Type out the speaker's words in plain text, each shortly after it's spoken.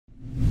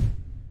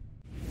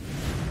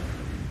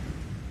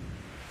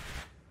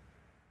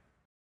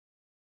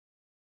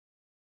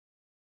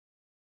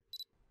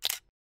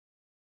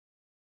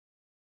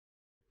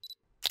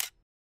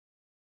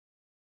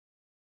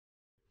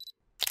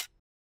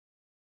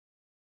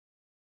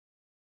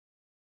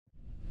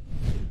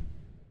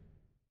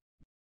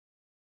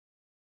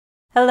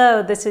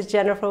Hello, this is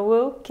Jennifer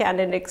Wu,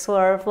 Canon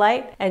Explorer of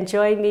Light, and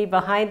join me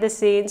behind the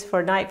scenes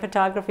for night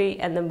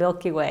photography and the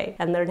Milky Way,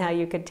 and learn how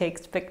you can take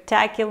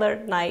spectacular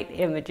night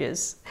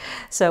images.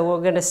 So we're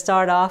going to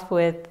start off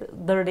with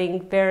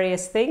learning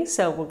various things.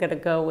 So we're going to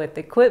go with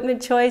equipment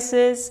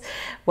choices,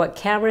 what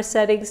camera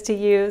settings to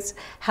use,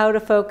 how to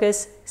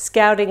focus,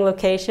 scouting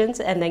locations,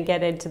 and then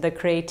get into the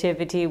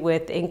creativity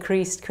with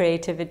increased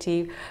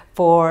creativity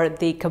for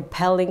the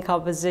compelling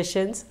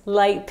compositions,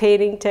 light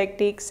painting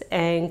techniques,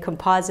 and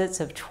composites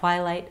of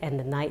twilight and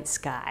the night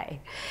sky.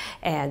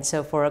 And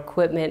so for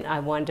equipment, I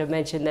wanted to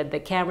mention that the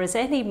cameras,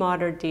 any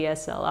modern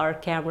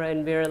DSLR camera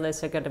and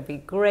mirrorless are going to be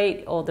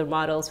great. Older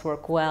models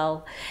work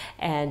well.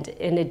 And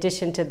in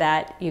addition to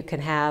that, you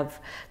can have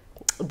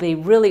the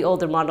really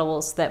older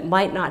models that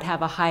might not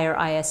have a higher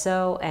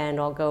ISO, and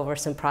I'll go over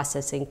some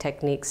processing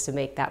techniques to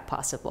make that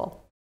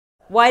possible.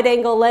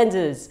 Wide-angle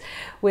lenses.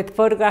 With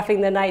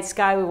photographing the night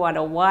sky, we want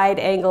a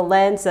wide-angle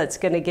lens that's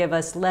going to give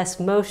us less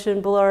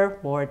motion blur,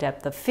 more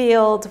depth of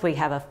field. We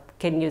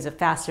can use a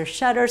faster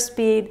shutter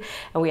speed,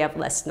 and we have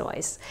less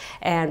noise.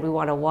 And we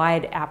want a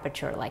wide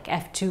aperture like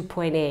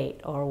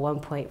f2.8 or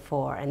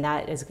 1.4, and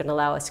that is going to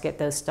allow us to get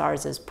those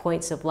stars as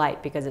points of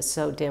light because it's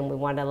so dim. We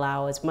want to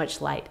allow as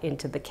much light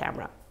into the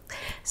camera.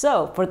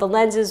 So for the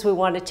lenses, we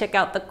want to check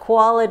out the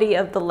quality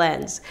of the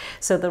lens.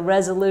 So the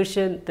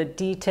resolution, the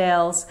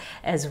details,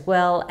 as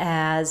well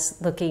as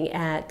looking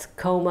at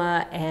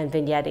chroma and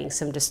vignetting,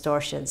 some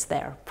distortions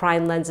there.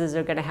 Prime lenses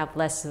are going to have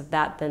less of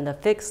that than the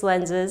fixed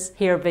lenses.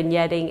 Here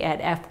vignetting at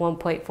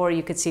f1.4,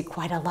 you could see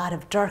quite a lot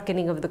of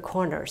darkening of the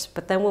corners.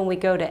 But then when we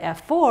go to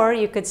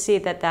f4, you could see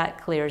that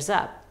that clears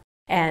up.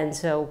 And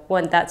so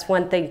that's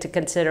one thing to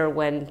consider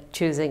when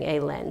choosing a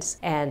lens.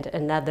 And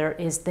another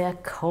is the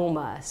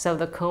chroma. So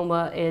the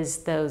chroma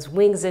is those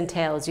wings and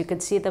tails. You can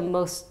see them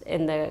most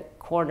in the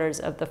corners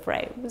of the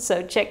frame.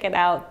 So check it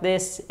out.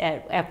 This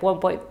at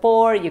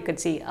f1.4, you can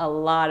see a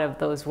lot of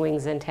those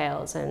wings and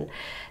tails. And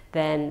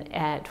then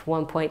at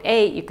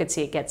 1.8, you can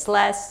see it gets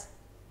less.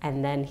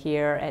 And then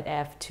here at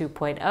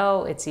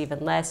f2.0, it's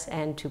even less,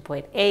 and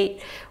 2.8,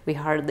 we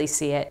hardly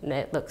see it, and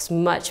it looks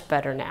much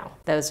better now.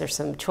 Those are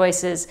some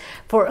choices.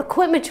 For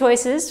equipment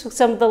choices,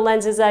 some of the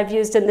lenses I've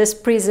used in this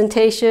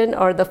presentation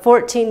are the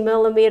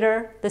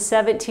 14mm, the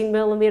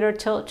 17mm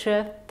tilt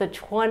shift, the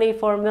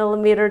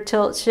 24mm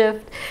tilt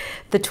shift,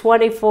 the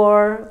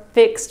 24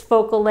 fixed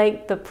focal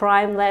length, the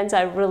prime lens.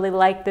 I really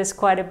like this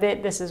quite a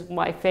bit. This is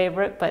my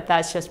favorite, but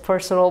that's just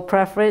personal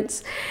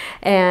preference.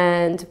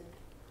 And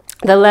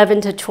the 11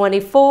 to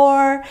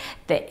 24,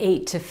 the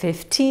 8 to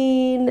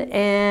 15,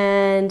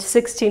 and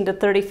 16 to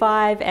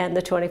 35, and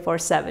the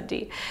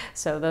 24-70.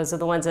 So those are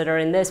the ones that are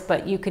in this,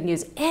 but you can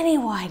use any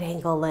wide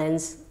angle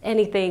lens,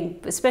 anything,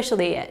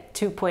 especially at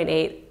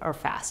 2.8 or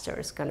faster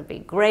is going to be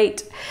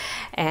great.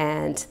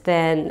 And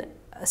then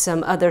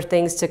some other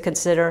things to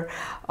consider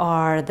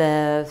are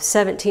the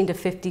 17 to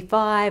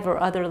 55 or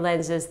other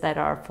lenses that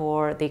are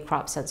for the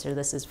crop sensor.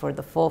 This is for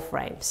the full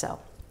frame. So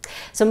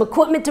some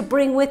equipment to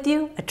bring with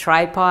you, a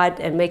tripod,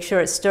 and make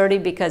sure it's sturdy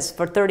because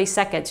for 30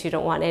 seconds you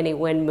don't want any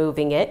wind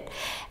moving it.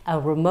 A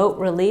remote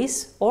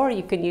release, or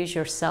you can use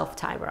your self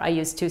timer. I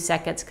use 2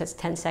 seconds because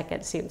 10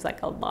 seconds seems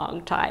like a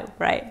long time,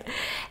 right?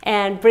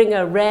 And bring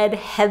a red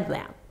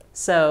headlamp.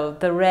 So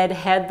the red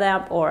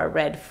headlamp or a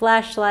red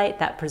flashlight,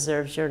 that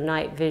preserves your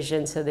night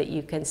vision so that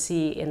you can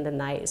see in the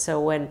night. So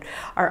when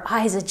our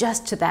eyes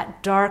adjust to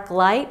that dark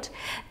light,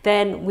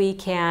 then we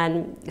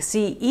can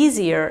see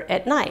easier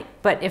at night.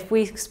 But if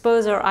we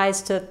expose our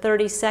eyes to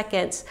 30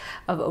 seconds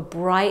of a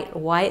bright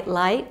white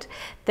light,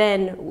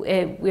 then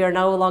we are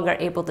no longer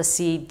able to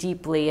see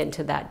deeply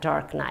into that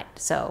dark night.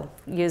 So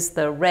use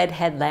the red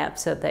headlamp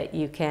so that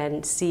you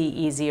can see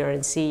easier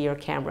and see your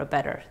camera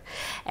better.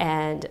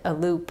 And a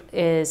loop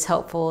is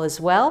helpful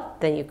as well.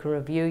 Then you can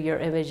review your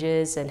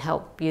images and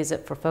help use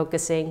it for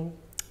focusing.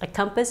 A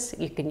compass,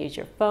 you can use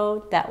your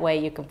phone. That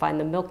way you can find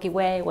the Milky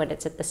Way when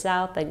it's at the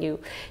south, and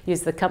you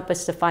use the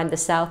compass to find the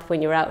south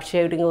when you're out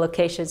shooting a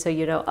location so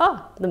you know,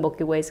 oh, the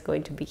Milky Way is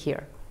going to be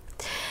here.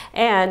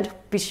 And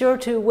be sure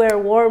to wear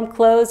warm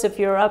clothes if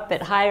you're up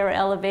at higher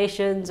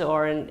elevations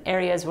or in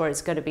areas where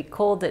it's going to be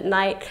cold at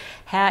night.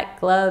 Hat,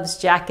 gloves,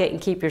 jacket, and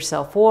keep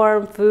yourself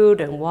warm, food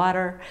and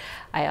water.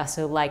 I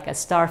also like a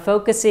star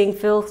focusing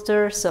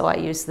filter, so I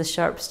use the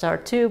Sharp Star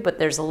 2, but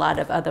there's a lot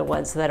of other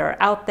ones that are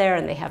out there,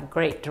 and they have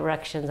great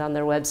directions on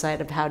their website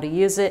of how to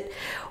use it,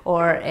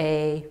 or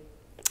a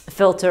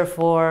filter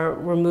for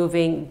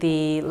removing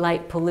the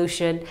light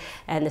pollution,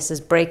 and this is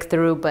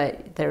Breakthrough,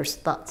 but there's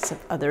lots of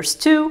others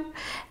too.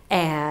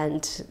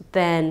 And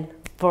then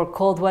for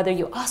cold weather,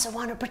 you also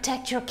want to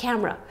protect your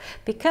camera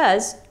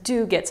because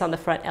dew gets on the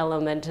front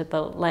element of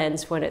the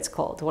lens when it's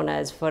cold. When I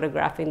was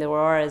photographing the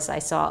auroras,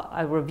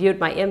 I reviewed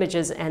my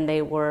images and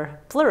they were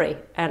blurry,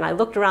 and I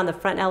looked around the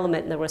front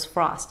element and there was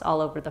frost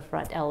all over the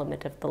front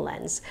element of the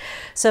lens.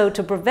 So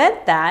to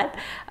prevent that,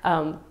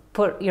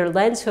 put your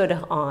lens hood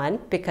on,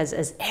 because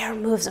as air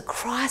moves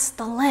across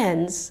the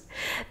lens,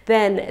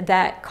 then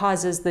that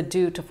causes the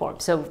dew to form.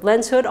 So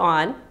lens hood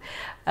on,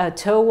 a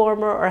toe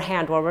warmer or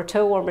hand warmer.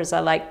 Toe warmers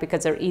I like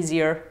because they're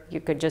easier. You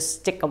could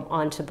just stick them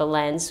onto the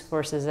lens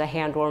versus a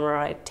hand warmer.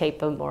 I tape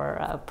them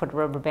or put a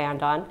rubber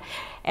band on.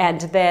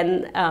 And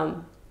then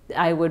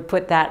I would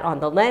put that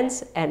on the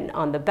lens and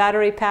on the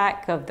battery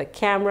pack of the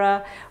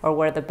camera, or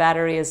where the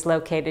battery is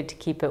located, to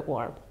keep it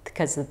warm,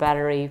 because the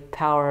battery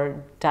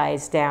power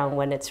dies down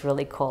when it's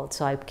really cold.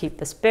 So I keep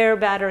the spare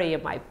battery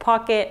in my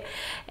pocket,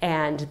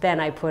 and then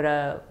I put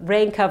a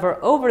rain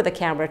cover over the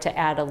camera to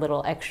add a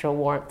little extra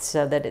warmth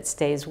so that it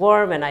stays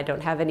warm and I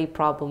don't have any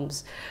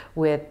problems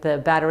with the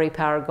battery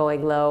power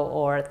going low,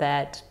 or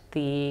that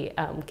the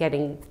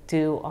getting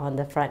dew on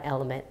the front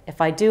element.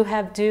 If I do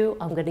have dew,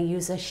 I'm going to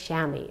use a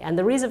chamois. And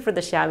the reason for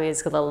the chamois is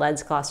because the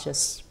lens cloth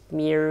just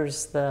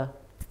smears the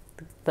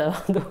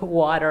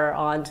water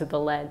onto the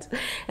lens,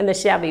 and the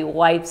chamois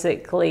wipes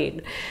it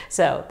clean.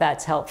 So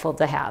that's helpful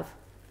to have.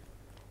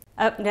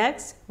 Up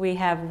next, we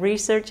have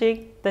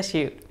researching the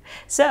shoot.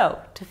 So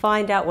to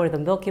find out where the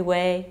Milky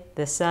Way,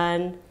 the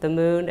sun, the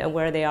moon, and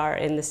where they are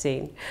in the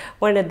scene,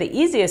 one of the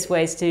easiest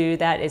ways to do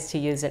that is to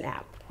use an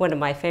app. One of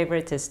my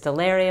favorites is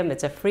Stellarium.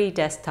 It's a free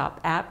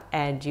desktop app,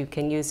 and you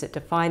can use it to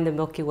find the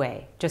Milky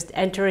Way. Just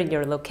enter in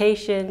your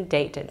location,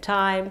 date and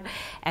time,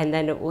 and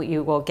then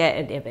you will get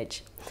an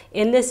image.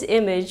 In this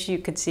image, you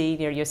could see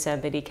near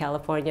Yosemite,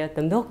 California,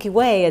 the Milky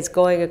Way is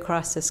going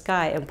across the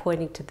sky and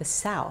pointing to the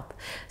south.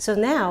 So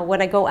now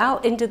when I go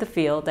out into the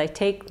field, I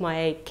take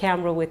my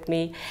camera with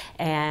me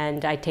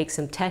and I take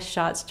some test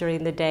shots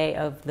during the day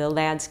of the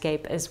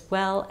landscape, as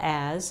well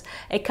as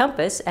a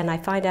compass, and I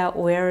find out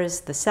where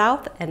is the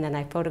south, and then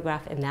I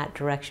photograph in that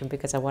direction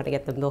because I want to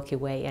get the Milky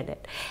Way in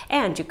it.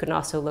 And you can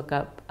also look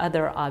up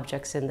other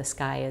objects in the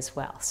sky as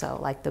well, so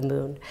like the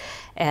moon.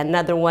 And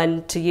another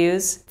one to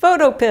use,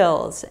 photo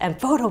pills.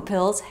 And photo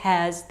pills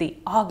has the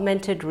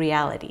augmented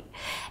reality.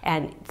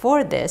 And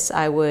for this,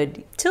 I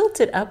would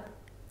tilt it up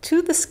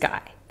to the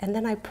sky, and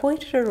then I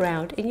point it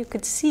around, and you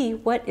could see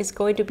what is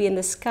going to be in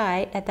the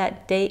sky at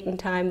that date and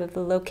time of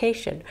the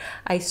location.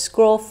 I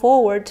scroll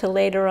forward to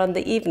later on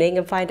the evening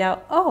and find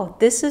out, oh,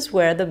 this is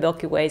where the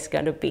Milky Way is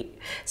going to be.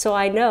 So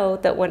I know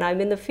that when I'm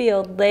in the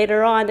field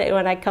later on,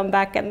 when I come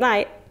back at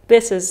night,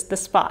 this is the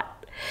spot.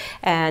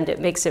 And it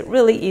makes it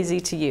really easy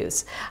to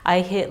use.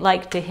 I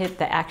like to hit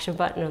the action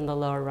button in the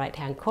lower right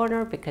hand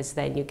corner, because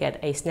then you get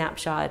a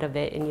snapshot of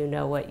it and you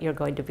know what you're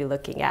going to be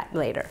looking at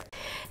later.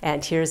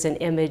 And here's an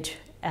image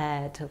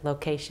at a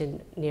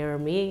location near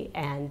me,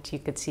 and you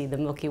could see the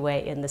Milky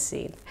Way in the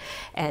scene.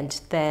 And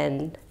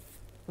then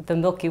the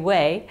Milky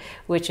Way,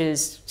 which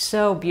is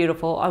so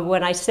beautiful.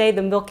 When I say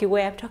the Milky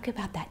Way, I'm talking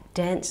about that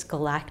dense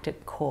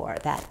galactic core,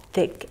 that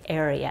thick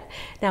area.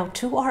 Now,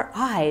 to our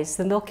eyes,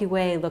 the Milky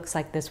Way looks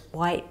like this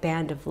white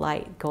band of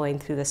light going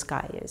through the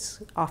sky.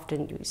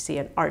 Often you see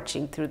it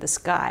arching through the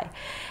sky.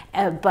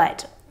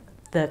 But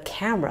the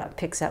camera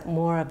picks up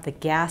more of the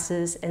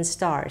gases and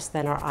stars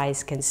than our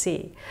eyes can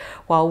see.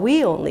 While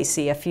we only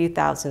see a few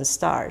thousand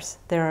stars,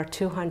 there are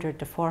 200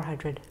 to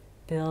 400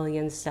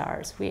 billion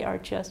stars. We are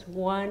just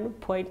one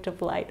point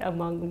of light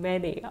among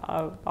many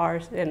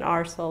in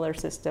our solar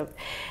system.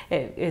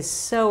 It is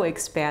so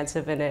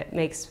expansive, and it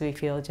makes me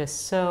feel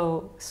just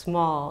so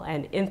small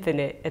and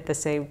infinite at the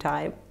same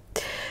time.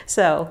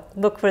 So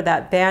look for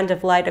that band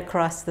of light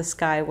across the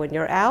sky when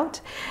you're out.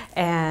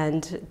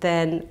 And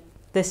then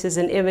this is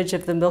an image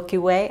of the Milky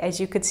Way. As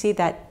you can see,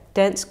 that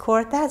dense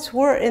core,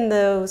 we're in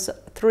those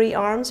three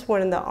arms. We're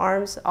in the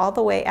arms all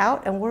the way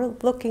out, and we're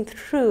looking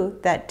through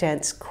that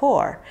dense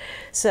core.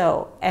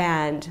 So,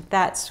 and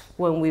that's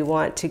when we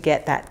want to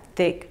get that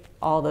thick,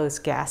 all those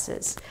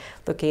gases,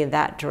 looking in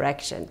that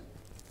direction.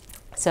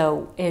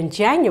 So in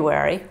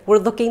January, we're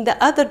looking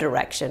the other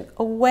direction,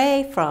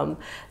 away from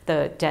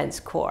the dense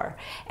core.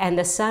 And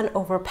the sun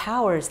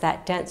overpowers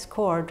that dense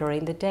core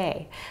during the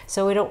day.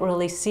 So we don't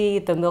really see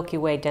the Milky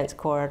Way dense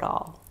core at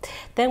all.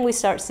 Then we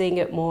start seeing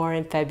it more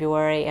in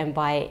February, and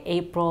by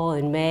April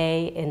and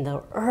May, in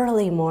the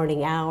early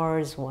morning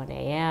hours, 1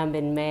 a.m.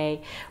 in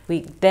May,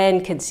 we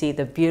then can see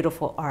the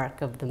beautiful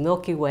arc of the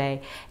Milky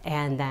Way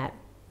and that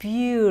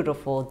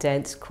beautiful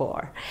dense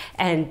core.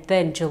 And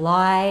then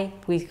July,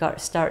 we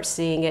start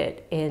seeing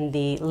it in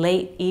the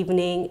late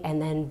evening,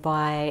 and then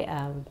by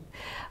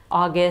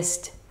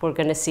August, we're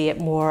going to see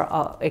it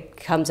more, it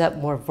comes up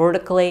more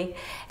vertically.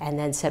 And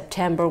then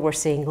September, we're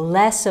seeing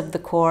less of the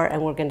core,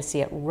 and we're going to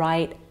see it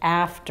right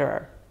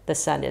after the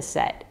sun is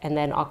set. And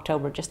then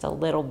October, just a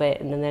little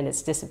bit, and then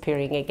it's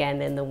disappearing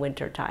again in the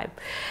winter time.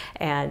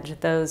 And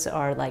those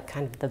are like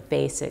kind of the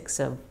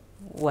basics of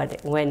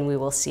when we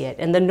will see it.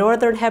 In the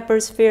northern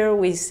hemisphere,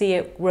 we see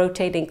it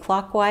rotating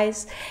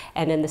clockwise,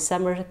 and in the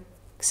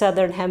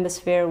southern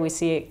hemisphere, we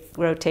see it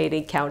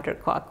rotating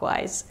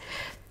counterclockwise.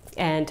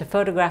 And to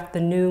photograph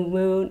the new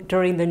moon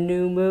during the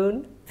new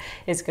moon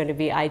is going to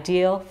be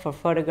ideal for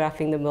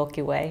photographing the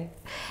Milky Way.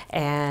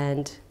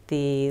 And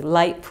the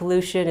light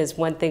pollution is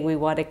one thing we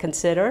want to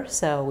consider.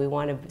 So we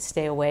want to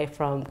stay away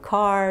from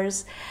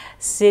cars,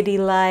 city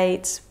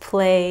lights,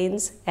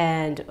 planes,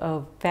 and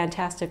a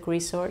fantastic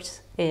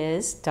resource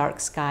is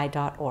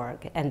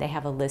darksky.org, and they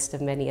have a list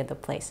of many of the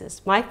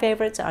places. My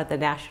favorites are the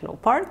national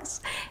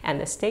parks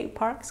and the state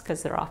parks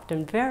because they're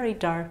often very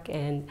dark,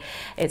 and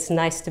it's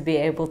nice to be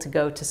able to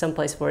go to some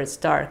place where it's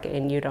dark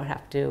and you don't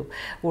have to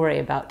worry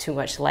about too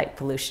much light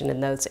pollution in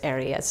those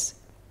areas.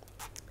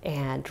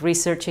 And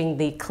researching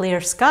the clear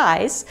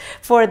skies.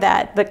 For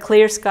that, the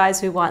clear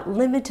skies, we want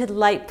limited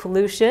light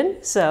pollution,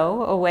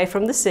 so away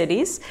from the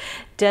cities.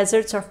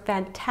 Deserts are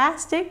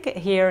fantastic.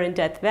 Here in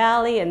Death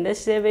Valley, in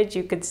this image,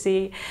 you can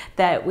see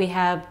that we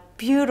have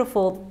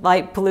beautiful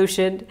light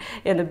pollution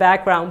in the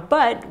background,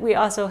 but we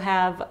also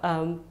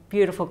have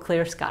beautiful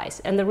clear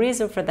skies. And the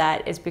reason for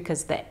that is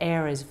because the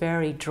air is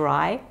very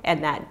dry,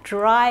 and that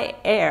dry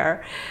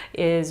air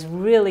is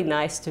really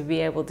nice to be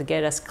able to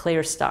get us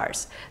clear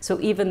stars. So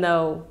even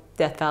though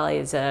Death Valley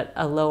is at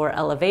a lower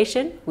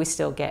elevation, we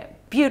still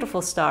get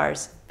beautiful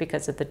stars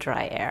because of the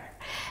dry air.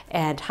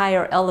 And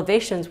higher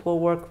elevations will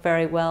work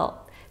very well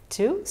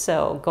too.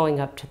 So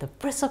going up to the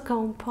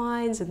bristlecone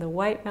pines and the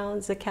White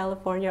Mountains of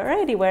California, or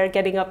anywhere,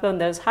 getting up on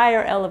those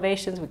higher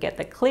elevations, we get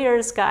the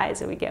clear skies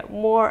and we get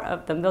more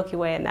of the Milky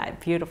Way in that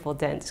beautiful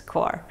dense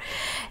core.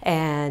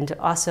 And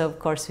also, of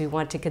course, we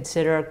want to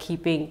consider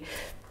keeping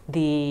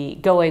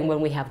going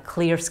when we have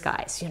clear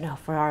skies. You know,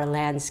 for our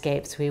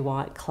landscapes, we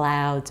want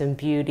clouds and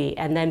beauty.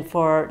 And then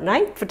for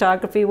night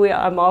photography,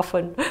 I'm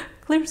often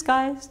clear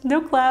skies,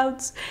 no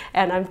clouds,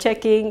 and I'm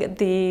checking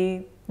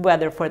the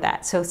weather for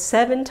that. So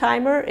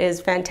 7-timer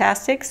is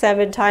fantastic.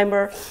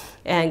 7-timer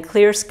and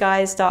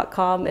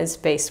clearskies.com and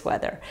space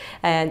weather.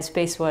 And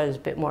space weather is a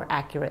bit more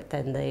accurate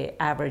than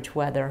the average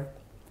weather.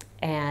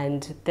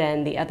 And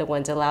then the other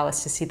ones allow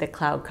us to see the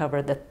cloud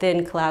cover, the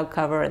thin cloud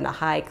cover and the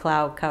high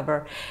cloud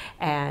cover.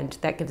 And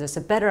that gives us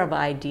a better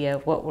idea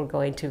of what we're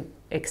going to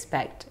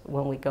expect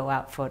when we go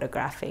out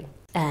photographing.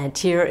 And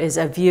here is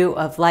a view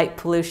of light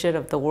pollution,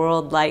 of the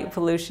world light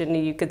pollution.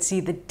 You can see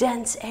the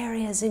dense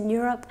areas in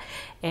Europe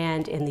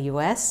and in the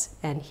US.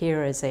 And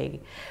here is a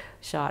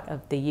shot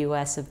of the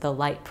US of the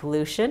light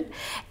pollution.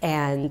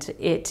 And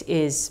it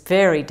is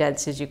very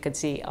dense, as you can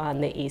see,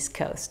 on the East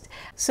Coast.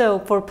 So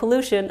for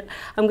pollution,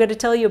 I'm going to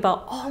tell you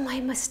about all my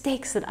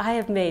mistakes that I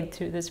have made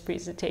through this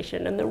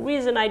presentation. And the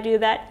reason I do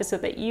that is so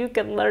that you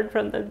can learn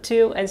from them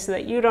too, and so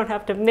that you don't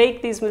have to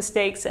make these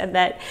mistakes, and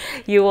that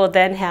you will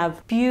then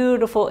have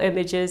beautiful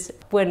images.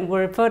 When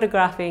we're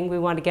photographing, we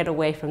want to get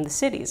away from the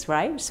cities,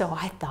 right? So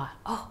I thought,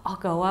 oh, I'll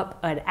go up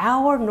an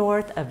hour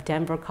north of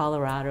Denver,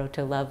 Colorado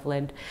to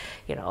Loveland,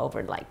 you know,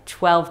 over like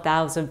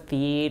 12,000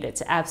 feet.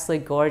 It's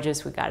absolutely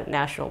gorgeous. We got a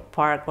national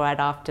park right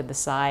off to the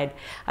side.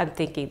 I'm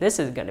thinking this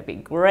is going to be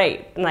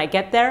great. And I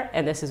get there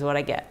and this is what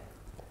I get.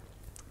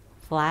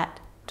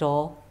 Flat,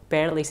 dull,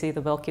 barely see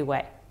the Milky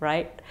Way,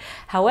 right?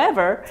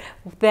 However,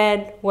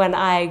 then when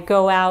I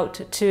go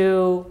out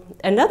to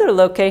another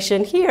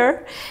location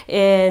here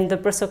in the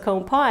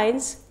bristlecone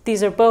pines,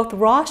 these are both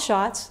raw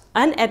shots,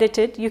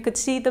 unedited. You could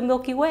see the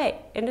Milky Way,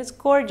 and it's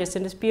gorgeous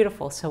and it's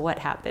beautiful. So what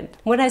happened?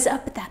 When I was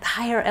up at that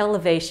higher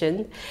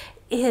elevation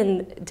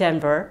in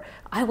Denver,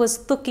 I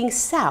was looking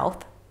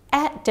south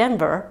at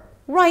Denver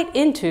right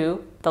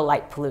into the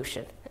light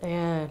pollution.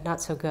 Yeah, not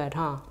so good,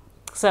 huh?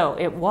 So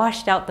it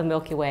washed out the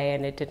Milky Way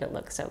and it didn't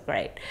look so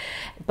great.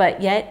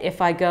 But yet,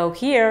 if I go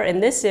here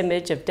in this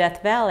image of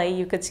Death Valley,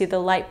 you could see the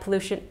light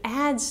pollution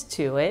adds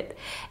to it,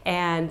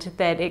 and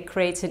that it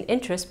creates an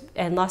interest.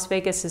 And Las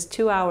Vegas is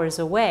 2 hours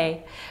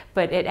away,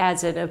 but it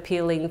adds an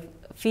appealing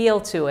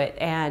feel to it.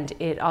 And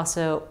it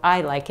also,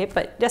 I like it,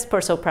 but that's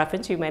personal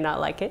preference. You may not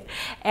like it.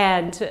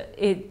 And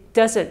it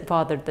doesn't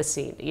bother the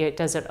scene. It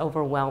doesn't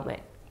overwhelm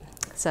it.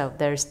 So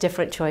there's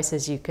different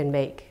choices you can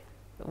make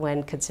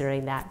when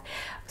considering that.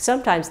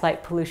 Sometimes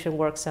light pollution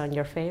works on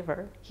your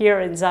favor.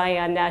 Here in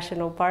Zion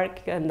National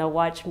Park, in the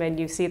Watchman,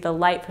 you see the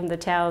light from the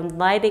town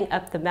lighting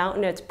up the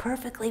mountain. It's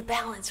perfectly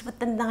balanced with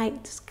the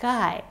night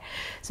sky.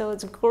 So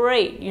it's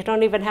great. You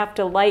don't even have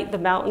to light the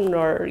mountain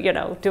or, you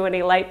know, do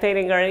any light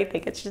painting or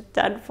anything. It's just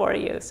done for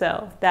you.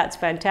 So that's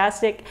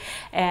fantastic.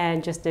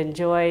 And just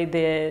enjoy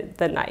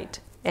the night.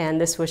 And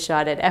this was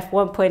shot at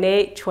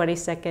f1.8, 20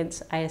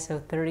 seconds,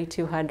 ISO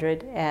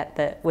 3200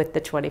 with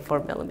the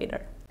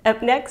 24mm.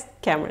 Up next,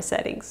 camera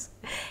settings.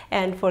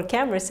 And for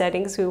camera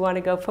settings, we want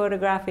to go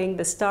photographing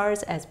the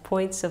stars as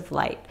points of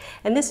light.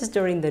 And this is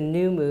during the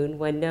new moon,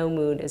 when no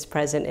moon is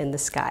present in the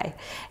sky.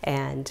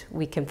 And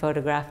we can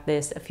photograph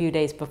this a few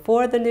days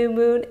before the new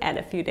moon and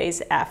a few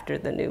days after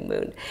the new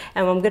moon.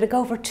 And I'm going to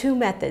go over two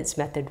methods.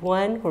 Method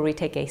 1, where we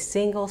take a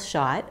single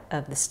shot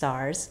of the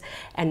stars,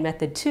 and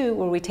method 2,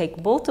 where we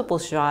take multiple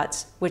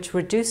shots, which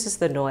reduces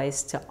the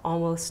noise to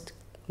almost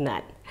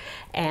none.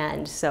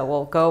 And so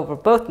we'll go over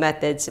both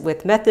methods.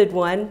 With method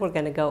 1, we're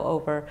going to go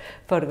over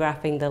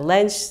photographing the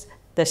lens,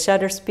 the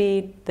shutter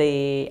speed,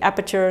 the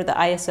aperture, the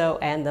ISO,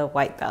 and the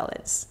white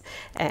balance.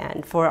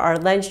 And for our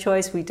lens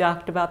choice, we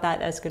talked about that.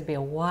 That's going to be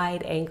a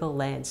wide angle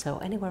lens. So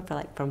anywhere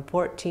from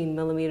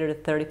 14mm to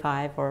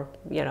 35, or,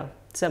 you know,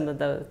 Some of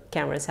the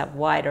cameras have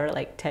wider,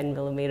 like 10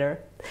 millimeter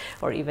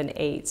or even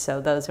 8,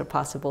 so those are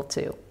possible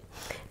too.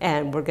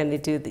 And we're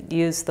going to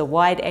use the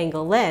wide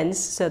angle lens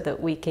so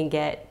that we can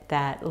get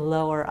that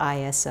lower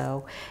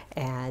ISO,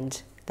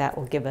 and that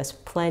will give us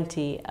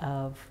plenty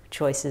of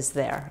choices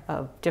there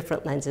of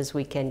different lenses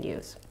we can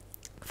use.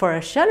 For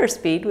a shutter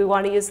speed, we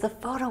want to use the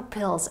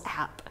PhotoPills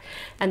app.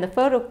 And the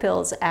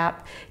PhotoPills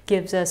app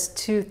gives us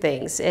two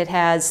things. It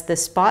has the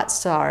spot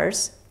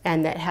stars,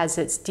 and that has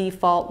its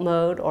default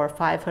mode or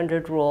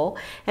 500 rule,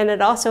 and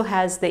it also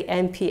has the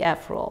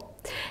NPF rule.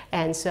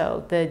 And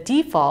so the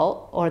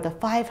default, or the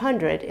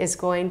 500, is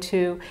going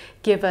to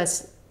give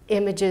us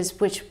images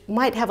which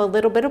might have a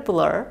little bit of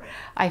blur.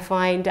 I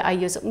find I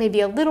use it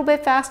maybe a little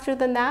bit faster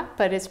than that,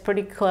 but it's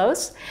pretty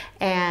close.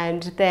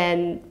 And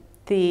then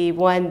the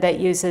one that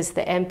uses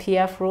the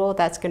NPF rule,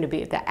 that's going to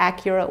be the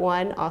accurate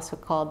one, also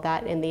called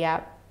that in the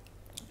app.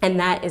 And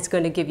that is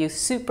going to give you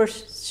super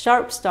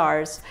sharp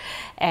stars.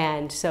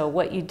 And so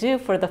what you do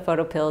for the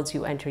PhotoPills,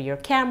 you enter your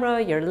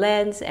camera, your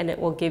lens, and it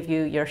will give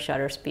you your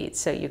shutter speed,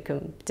 so you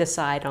can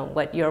decide on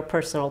what your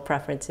personal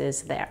preference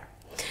is there.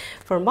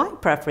 For my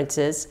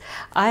preferences,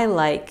 I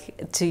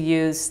like to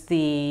use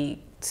the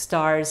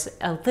stars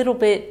a little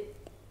bit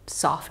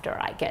softer,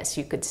 I guess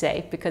you could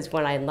say, because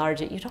when I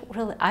enlarge it,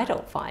 I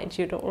don't find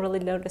you don't really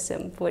notice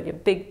them when you're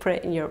big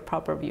print in your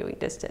proper viewing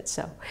distance.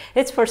 So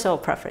it's personal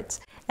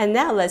preference. And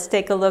now let's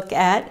take a look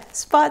at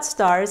spot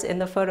stars in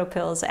the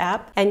PhotoPills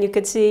app. And you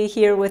can see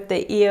here with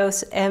the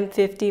EOS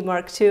M50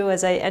 Mark II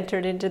as I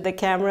entered into the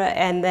camera,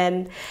 and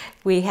then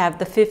we have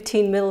the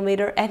 15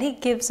 millimeter, and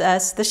it gives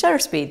us the shutter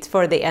speeds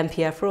for the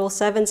NPF rule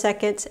 7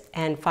 seconds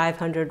and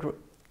 500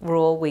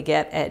 rule we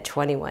get at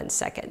 21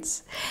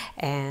 seconds.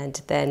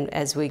 And then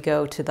as we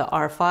go to the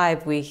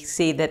R5, we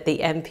see that the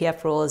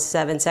NPF rule is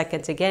 7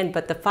 seconds again,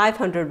 but the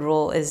 500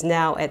 rule is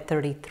now at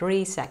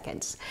 33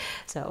 seconds.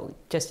 So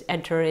just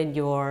enter in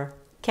your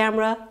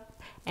camera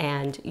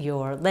and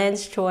your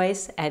lens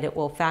choice, and it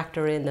will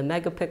factor in the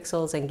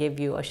megapixels and give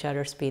you a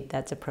shutter speed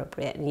that's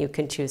appropriate. And you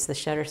can choose the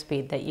shutter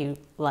speed that you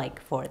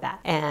like for that.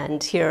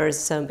 And here's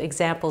some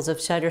examples of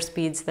shutter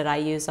speeds that I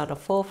use on a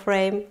full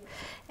frame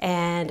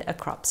and a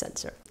crop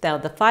sensor. Now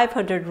the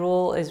 500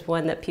 rule is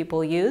one that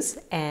people use,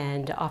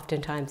 and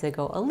oftentimes they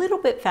go a little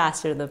bit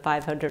faster than the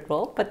 500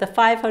 rule, but the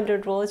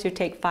 500 rule is you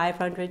take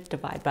 500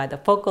 divided by the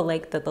focal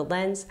length of the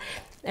lens,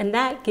 and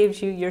that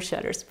gives you your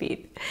shutter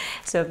speed.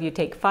 So if you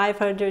take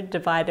 500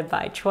 divided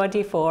by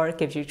 24, it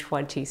gives you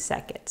 20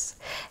 seconds.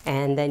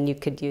 And then you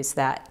could use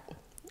that.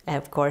 And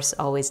of course,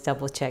 always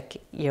double check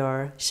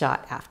your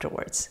shot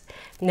afterwards.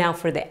 Now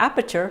for the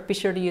aperture, be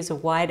sure to use a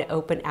wide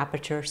open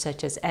aperture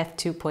such as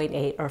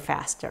f2.8 or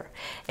faster.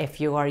 If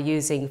you are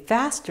using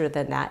faster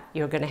than that,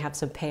 you're going to have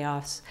some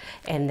payoffs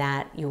in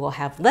that you will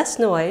have less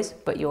noise,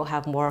 but you will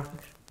have more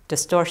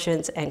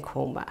distortions and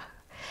chroma.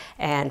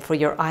 And for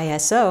your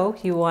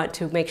ISO, you want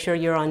to make sure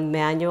you're on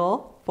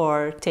manual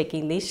for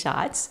taking these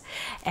shots,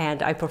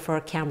 and I prefer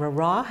camera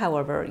raw.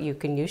 However, you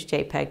can use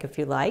JPEG if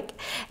you like.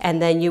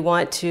 And then you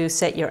want to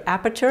set your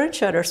aperture and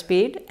shutter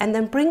speed, and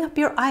then bring up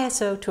your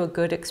ISO to a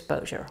good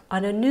exposure.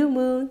 On a new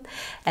moon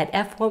at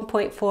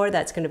f1.4,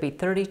 that's going to be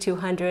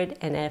 3200,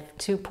 and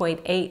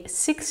f2.8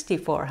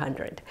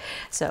 6400.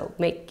 So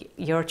make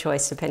your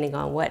choice depending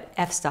on what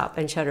f-stop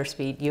and shutter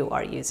speed you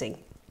are using.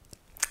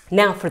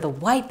 Now for the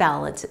white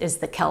balance is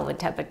the Kelvin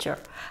temperature.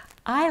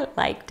 I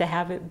like to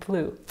have it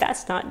blue.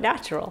 That's not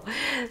natural,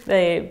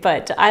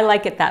 but I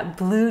like it that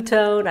blue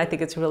tone. I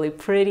think it's really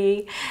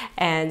pretty.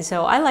 And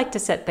so I like to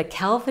set the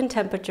Kelvin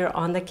temperature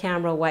on the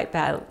camera white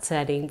balance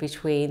setting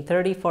between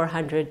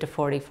 3400 to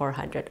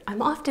 4400.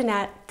 I'm often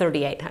at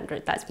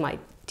 3800. That's my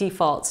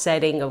default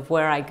setting of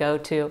where I go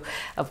to,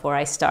 of where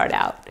I start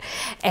out.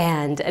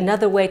 And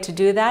another way to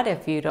do that,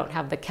 if you don't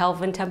have the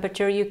Kelvin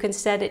temperature, you can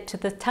set it to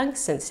the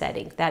tungsten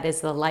setting. That is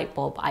the light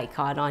bulb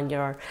icon on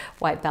your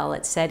white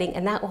balance setting,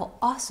 and that will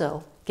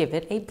also give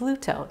it a blue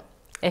tone,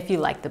 if you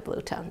like the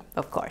blue tone,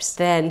 of course.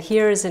 Then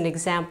here is an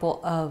example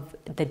of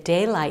the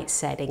daylight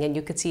setting, and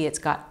you can see it's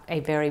got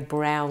a very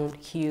brown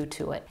hue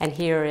to it. And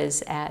here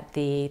is at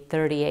the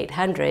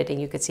 3800,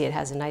 and you can see it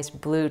has a nice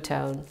blue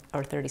tone,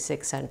 or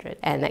 3600,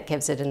 and that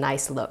gives it a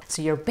nice look.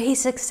 So your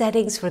basic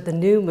settings for the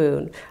new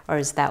moon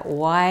is that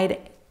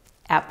wide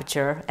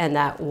aperture and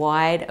that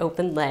wide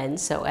open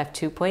lens, so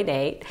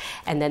f2.8,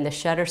 and then the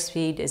shutter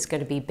speed is going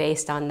to be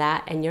based on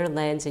that and your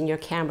lens and your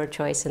camera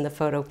choice in the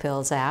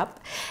PhotoPills app,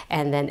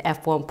 and then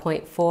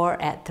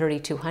f1.4 at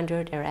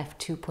 3200 or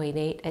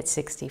f2.8 at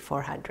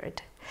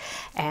 6400,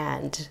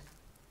 and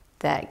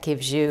that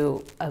gives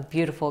you a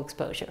beautiful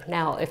exposure.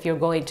 Now if you're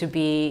going to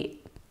be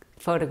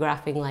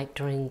photographing like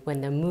during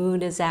when the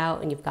moon is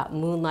out and you've got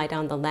moonlight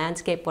on the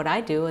landscape, what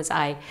I do is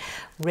I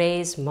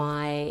raise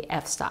my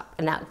f-stop,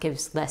 and that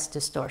gives less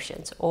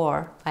distortions,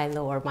 or I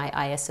lower my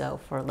ISO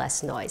for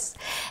less noise.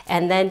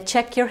 And then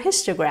check your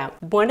histogram.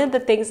 One of the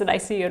things that I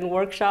see in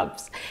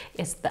workshops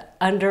is the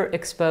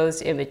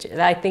underexposed image.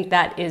 And I think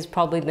that is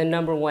probably the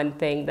 #1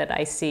 thing that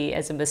I see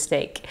as a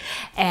mistake.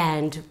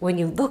 And when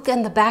you look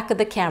in the back of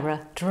the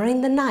camera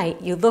during the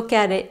night, you look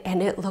at it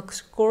and it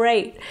looks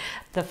great.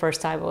 The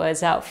first time I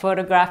was out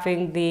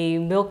photographing the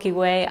Milky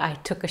Way, I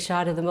took a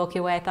shot of the Milky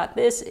Way. I thought,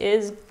 this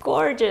is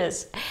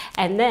gorgeous.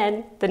 And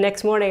then the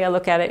next morning I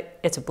look at it,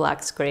 it's a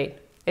black screen.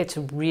 It's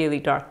really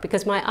dark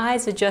because my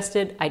eyes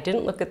adjusted. I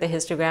didn't look at the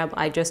histogram.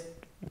 I just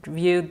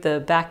viewed the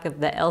back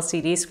of the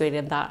LCD screen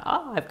and thought,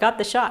 oh, I've got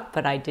the shot,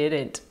 but I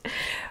didn't,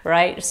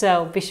 right?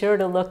 So be sure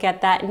to look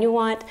at that, and you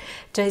want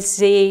to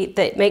see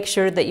that, make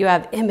sure that you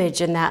have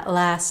image in that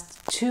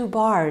last 2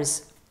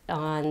 bars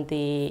in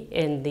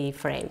the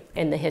frame,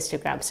 in the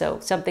histogram. So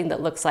something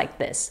that looks like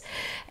this,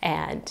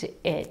 and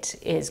it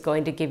is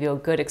going to give you a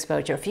good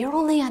exposure. If you're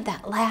only on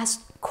that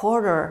last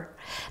quarter,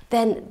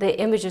 then the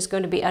image is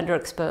going to be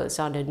underexposed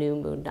on a new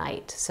moon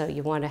night. So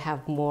you want to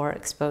have more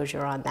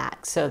exposure on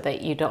that so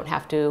that you don't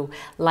have to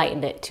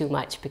lighten it too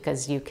much,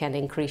 because you can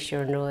increase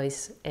your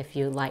noise if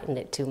you lighten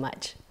it too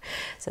much.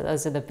 So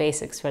those are the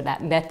basics for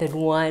that method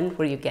 1,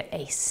 where you get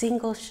a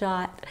single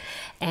shot,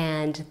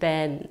 and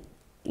then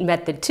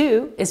method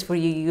 2 is where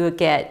you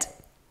get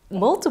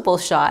multiple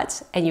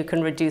shots and you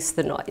can reduce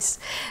the noise.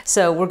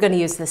 So we're going to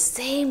use the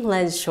same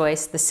lens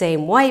choice, the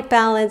same white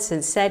balance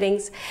and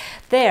settings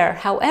there.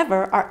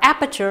 However, our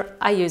aperture,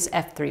 I use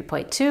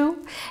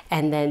f3.2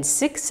 and then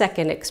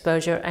 6-second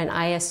exposure and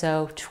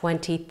ISO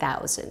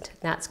 20,000.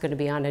 That's going to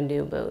be on a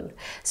new moon.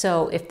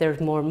 So if there's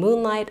more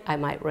moonlight, I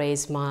might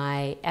raise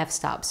my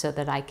f-stop so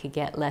that I could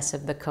get less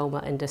of the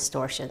coma and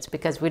distortions,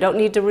 because we don't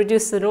need to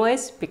reduce the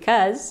noise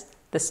because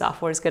the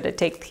software is going to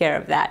take care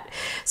of that.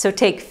 So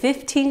take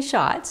 15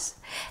 shots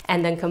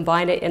and then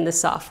combine it in the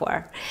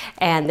software.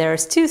 And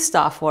there's 2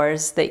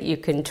 softwares that you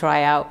can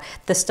try out.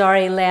 The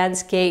Starry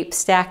Landscape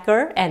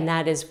Stacker, and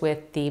that is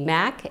with the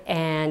Mac,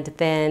 and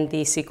then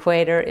the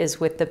Sequator is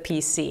with the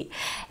PC,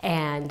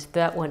 and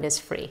that one is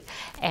free.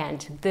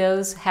 And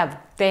those have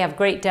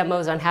great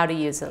demos on how to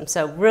use them.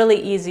 So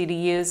really easy to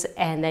use,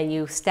 and then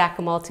you stack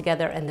them all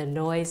together and the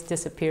noise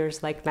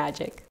disappears like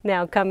magic.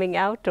 Now, coming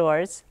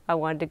outdoors, I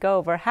wanted to go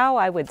over how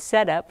I would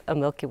set up a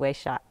Milky Way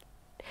shot.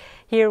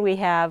 Here we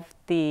have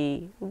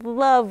the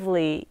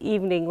lovely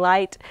evening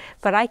light,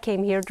 but I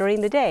came here during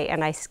the day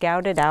and I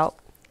scouted out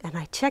and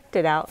I checked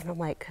it out, and I'm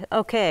like,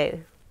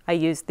 okay, I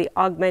used the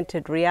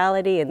augmented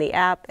reality in the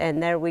app,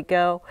 and there we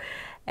go.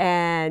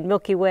 And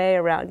Milky Way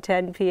around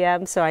 10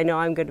 p.m. So I know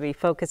I'm going to be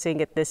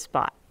focusing at this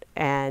spot.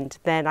 And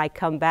then I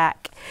come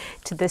back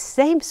to the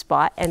same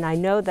spot, and I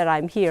know that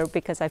I'm here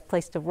because I've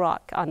placed a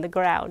rock on the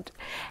ground.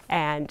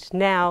 And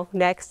now,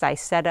 next, I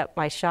set up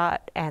my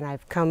shot, and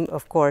I've come,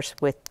 of course,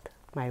 with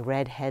my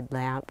red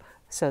headlamp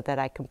so that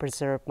I can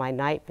preserve my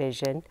night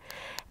vision,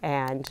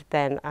 and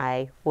then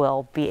I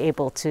will be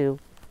able to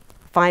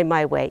find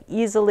my way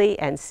easily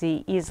and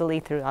see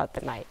easily throughout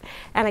the night.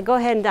 And I go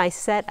ahead and I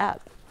set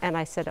up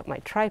my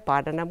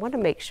tripod, and I want to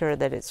make sure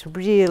that it's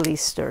really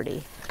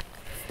sturdy.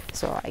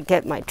 So I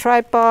get my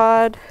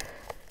tripod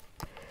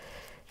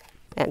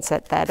and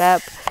set that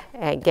up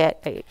and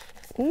get a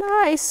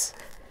nice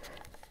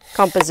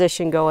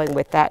composition going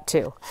with that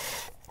too.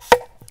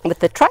 With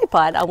the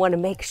tripod, I want to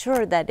make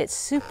sure that it's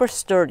super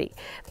sturdy,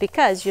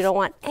 because you don't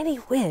want any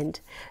wind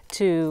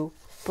to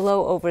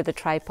blow over the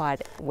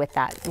tripod with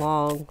that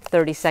long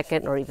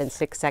 30-second or even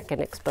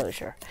 6-second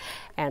exposure.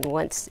 And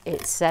once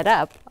it's set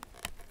up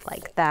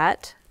like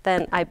that,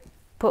 then I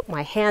put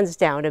my hands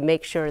down to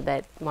make sure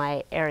that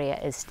my area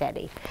is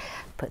steady.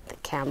 Put the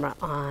camera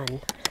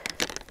on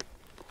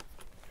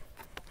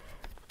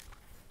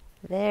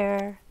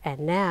there, and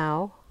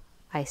now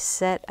I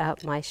set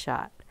up my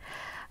shot.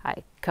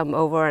 I come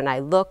over and I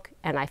look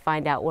and I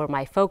find out where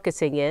my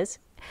focusing is,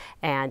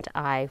 and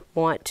I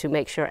want to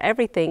make sure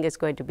everything is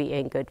going to be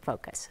in good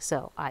focus.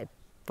 So I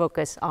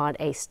focus on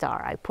a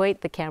star. I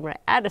point the camera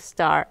at a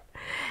star,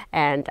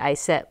 and I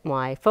set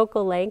my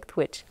focal length,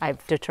 which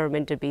I've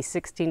determined to be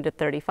 16 to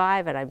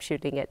 35, and I'm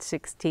shooting at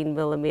 16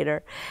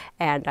 millimeter.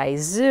 And I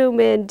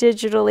zoom in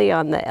digitally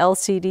on the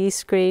LCD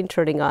screen,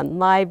 turning on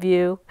live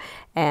view.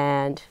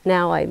 And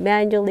now I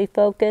manually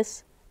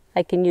focus.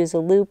 I can use a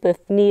loop if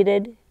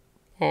needed,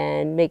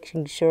 and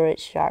making sure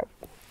it's sharp.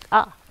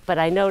 But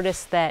I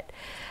noticed that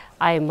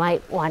I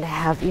might want to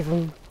have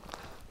even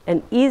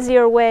an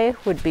easier way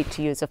would be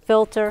to use a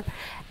filter,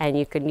 and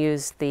you can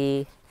use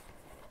a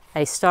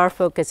star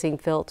focusing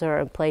filter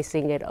and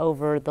placing it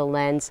over the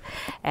lens,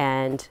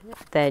 and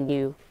then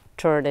you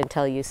turn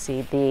until you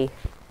see the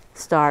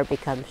star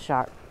become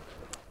sharp.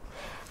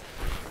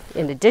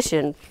 In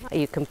addition,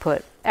 you can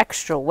put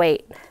extra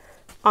weight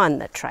on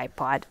the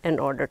tripod in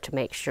order to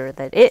make sure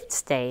that it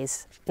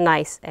stays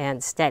nice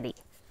and steady.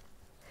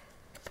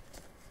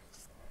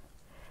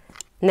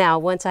 Now,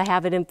 once I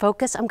have it in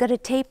focus, I'm going to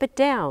tape it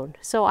down.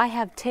 So I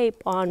have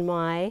tape on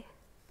my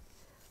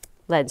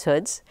lens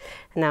hoods.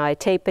 Now I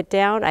tape it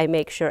down. I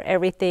make sure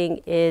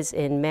everything is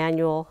in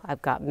manual.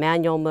 I've got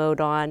manual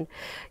mode on,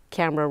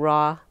 camera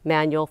raw,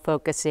 manual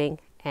focusing,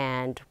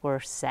 and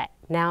we're set.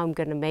 Now I'm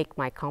going to make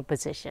my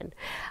composition.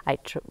 I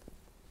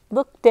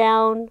look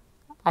down.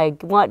 I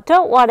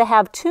don't want to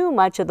have too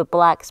much of the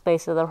black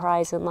space of the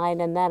horizon line,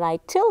 and then I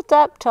tilt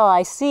up till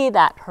I see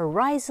that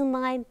horizon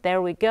line.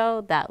 There we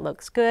go. That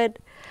looks good.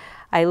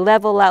 I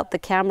level out the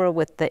camera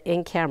with the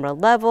in-camera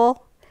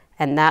level,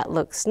 and that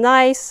looks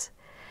nice.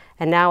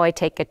 And now I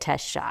take a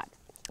test shot.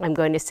 I'm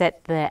going to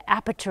set the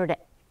aperture to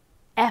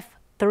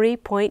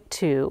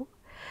f3.2,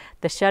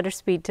 the shutter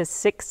speed to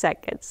 6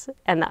 seconds,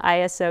 and the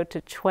ISO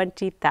to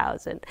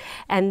 20,000.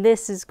 And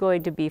this is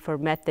going to be for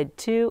method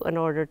 2 in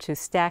order to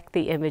stack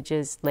the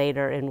images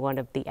later in one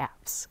of the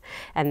apps.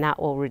 And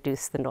that will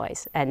reduce the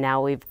noise. And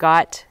now we've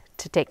got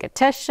to take a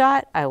test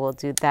shot. I will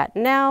do that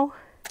now.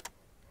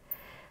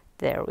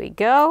 There we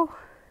go.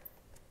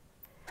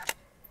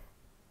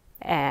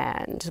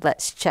 And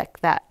let's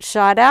check that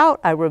shot out.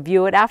 I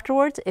review it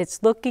afterwards.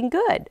 It's looking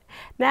good.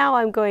 Now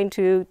I'm going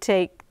to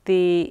take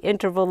the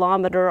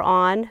intervalometer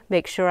on,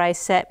 make sure I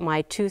set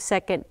my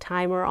 2-second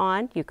timer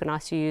on. You can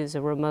also use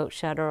a remote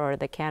shutter or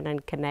the Canon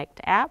Connect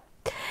app.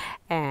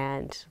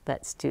 And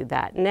let's do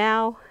that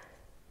now.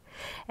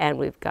 And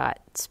we've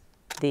got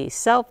the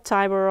self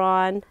timer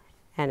on,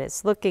 and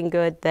it's looking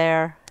good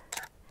there.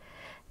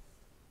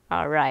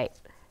 All right.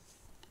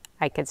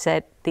 I can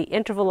set the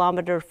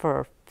intervalometer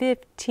for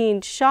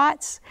 15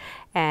 shots,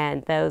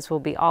 and those will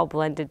be all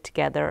blended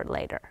together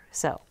later.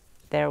 So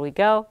there we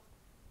go,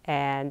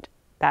 and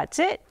that's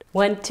it.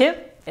 One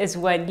tip is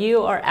when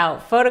you are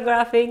out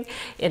photographing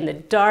in the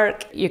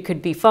dark, you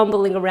could be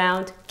fumbling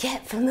around,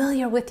 get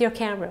familiar with your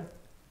camera.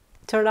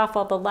 Turn off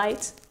all the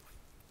lights,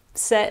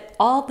 set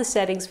all the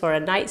settings for a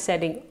night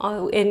setting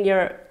in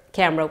your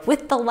camera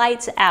with the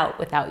lights out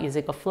without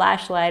using a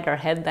flashlight or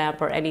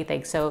headlamp or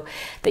anything, so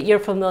that you're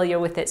familiar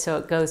with it, so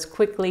it goes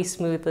quickly,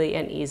 smoothly,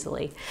 and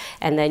easily.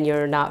 And then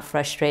you're not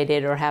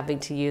frustrated or having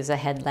to use a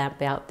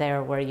headlamp out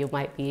there where you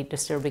might be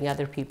disturbing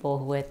other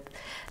people with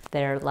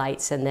their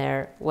lights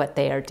and what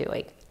they are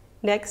doing.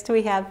 Next,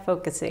 we have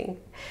focusing.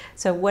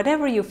 So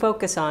whatever you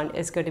focus on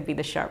is going to be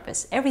the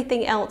sharpest.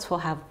 Everything else will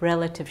have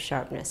relative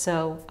sharpness.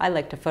 So I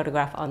like to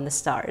photograph on the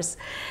stars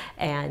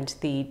and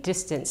the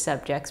distant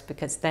subjects,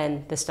 because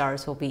then the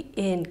stars will be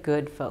in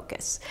good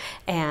focus.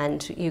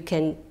 And you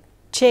can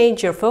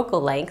change your focal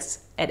lengths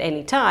at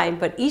any time,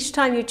 but each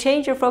time you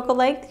change your focal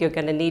length, you're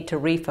going to need to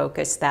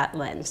refocus that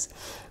lens.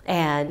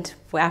 And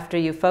after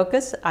you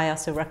focus, I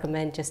also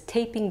recommend just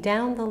taping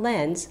down the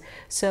lens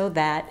so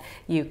that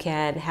you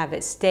can have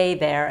it stay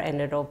there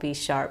and it'll be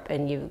sharp,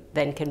 and you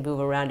then can move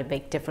around and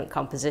make different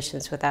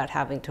compositions without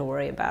having to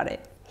worry about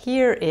it.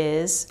 Here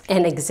is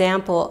an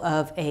example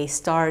of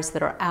stars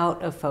that are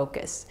out of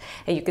focus.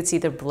 And you can see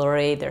they're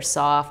blurry, they're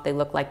soft, they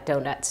look like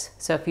donuts.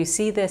 So if you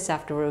see this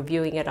after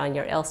reviewing it on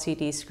your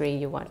LCD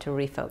screen, you want to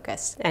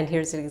refocus. And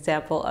here's an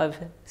example of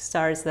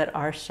stars that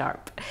are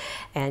sharp.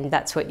 And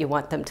that's what you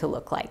want them to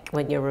look like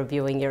when you're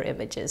reviewing your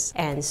images.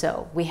 And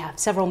so we have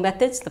several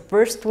methods. The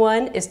first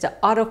one is to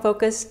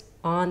autofocus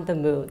on the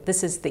moon.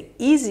 This is the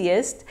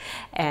easiest,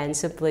 and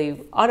simply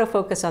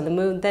autofocus on the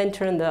moon, then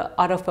turn the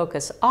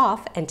autofocus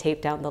off and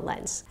tape down the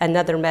lens.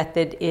 Another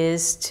method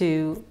is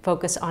to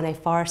focus on a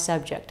far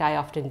subject. I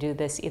often do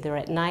this either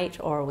at night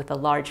or with a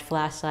large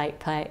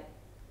flashlight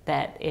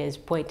that is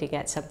pointing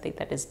at something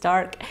that is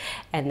dark,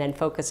 and then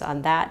focus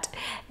on that,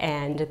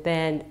 and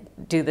then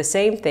do the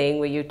same thing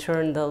where you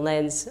turn the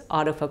lens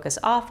autofocus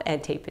off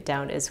and tape it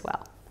down as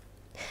well.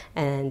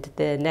 And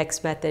the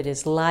next method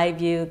is live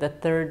view, the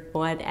third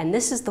one, and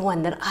this is the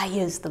one that I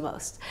use the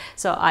most.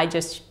 So I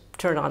just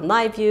turn on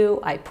live view,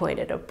 I point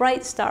at a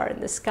bright star in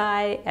the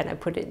sky, and I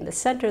put it in the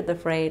center of the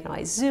frame.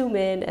 I zoom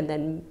in and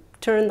then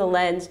turn the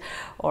lens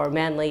or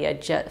manually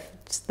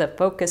adjust the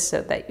focus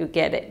so that you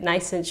get it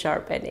nice and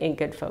sharp and in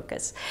good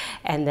focus.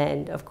 And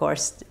then, of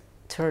course,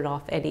 turn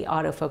off any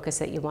autofocus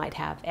that you might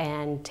have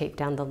and tape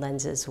down the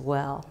lens as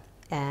well.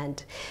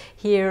 And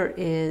here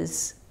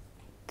is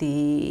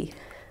the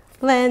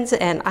lens,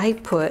 and I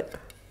put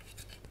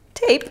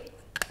tape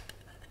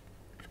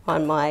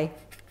on my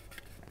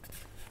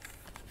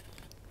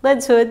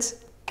lens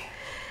hoods,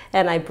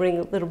 and I bring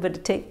a little bit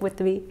of tape with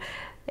me,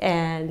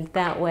 and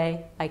that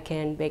way I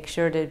can make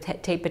sure to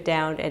tape it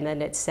down, and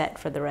then it's set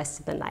for the rest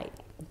of the night.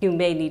 You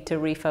may need to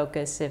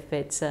refocus if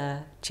it's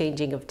a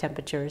changing of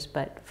temperatures,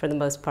 but for the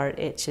most part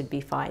it should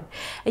be fine.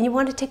 And you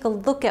want to take a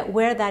look at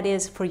where that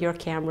is for your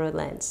camera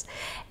lens.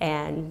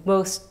 And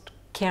most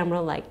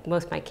camera, like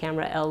most of my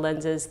camera L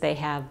lenses, they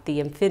have the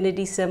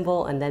infinity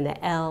symbol and then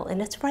the L,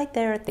 and it's right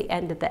there at the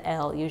end of the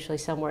L, usually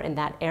somewhere in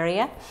that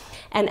area.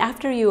 And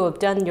after you have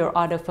done your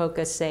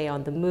autofocus, say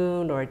on the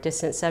moon or a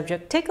distant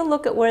subject, take a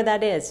look at where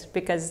that is,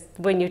 because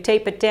when you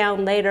tape it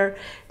down later,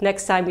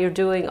 next time you're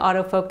doing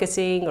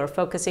autofocusing or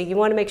focusing, you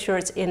want to make sure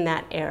it's in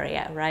that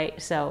area,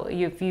 right? So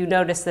if you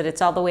notice that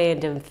it's all the way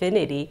into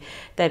infinity,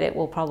 that it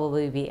will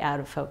probably be out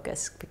of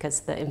focus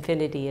because the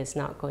infinity is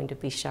not going to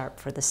be sharp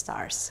for the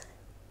stars.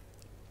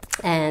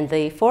 And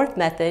the fourth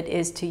method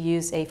is to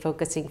use a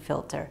focusing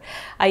filter.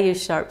 I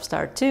use Sharp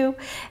Star 2,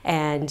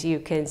 and you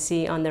can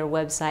see on their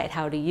website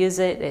how to use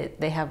it.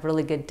 They have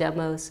really good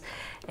demos,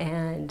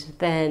 and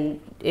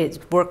then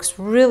it works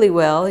really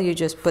well. You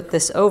just put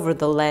this over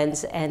the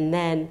lens, and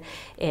then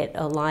it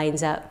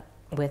aligns up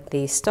with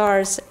the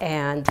stars,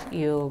 and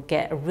you'll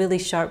get a really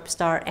sharp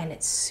star, and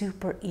it's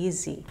super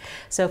easy.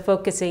 So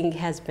focusing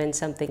has been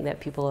something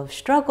that people have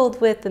struggled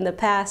with in the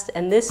past,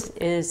 and this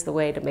is the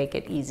way to make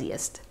it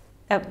easiest.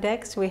 Up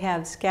next, we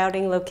have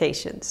scouting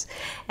locations.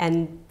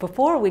 And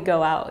before we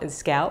go out and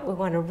scout, we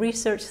want to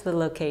research the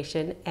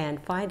location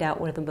and find out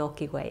where the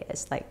Milky Way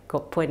is, like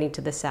pointing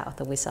to the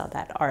south, and we saw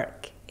that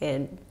arc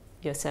in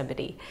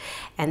Yosemite.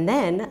 And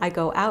then I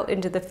go out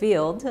into the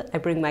field, I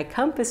bring my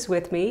compass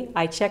with me,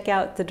 I check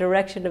out the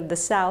direction of the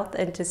south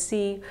and to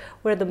see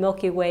where the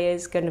Milky Way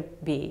is going to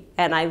be.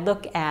 And I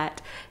look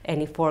at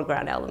any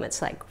foreground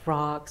elements like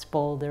rocks,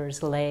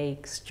 boulders,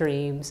 lakes,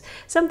 streams,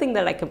 something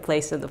that I can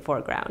place in the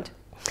foreground.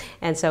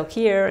 And so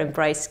here in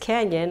Bryce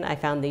Canyon, I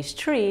found these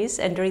trees,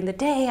 and during the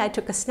day I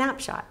took a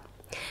snapshot.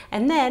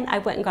 And then I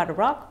went and got a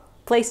rock,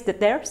 placed it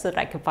there so that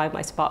I could find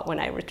my spot when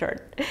I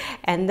returned.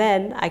 And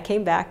then I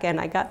came back and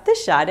I got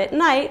this shot at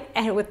night,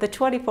 and with the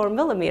 24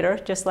 millimeter,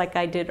 just like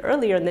I did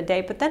earlier in the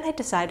day, but then I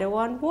decided I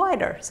wanted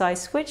wider. So I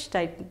switched,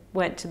 I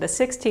went to the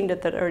 16 to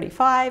the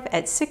 35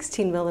 at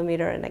 16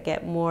 millimeter, and I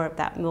get more of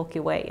that Milky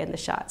Way in the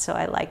shot. So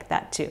I like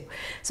that too.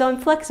 So I'm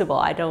flexible.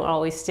 I don't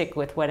always stick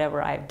with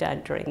whatever I've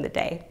done during the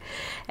day.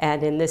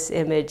 And in this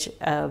image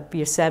of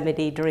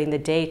Yosemite during the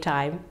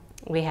daytime,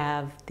 we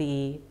have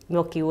the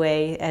Milky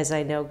Way, as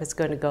I know, is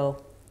going to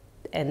go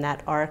in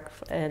that arc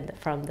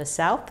from the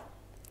south.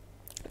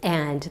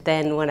 And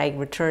then when I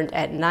returned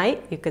at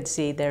night, you could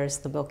see there's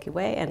the Milky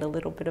Way and a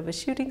little bit of a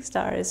shooting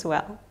star as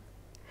well.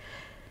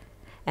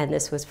 And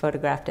this was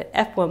photographed at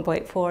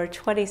f1.4,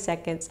 20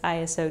 seconds,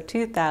 ISO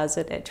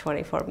 2000 at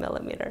 24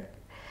 millimeter.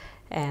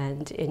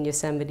 And in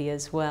Yosemite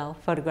as well,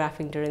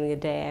 photographing during the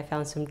day, I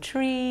found some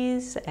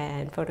trees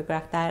and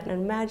photographed that, and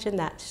imagine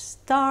that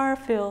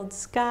star-filled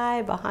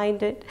sky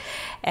behind it,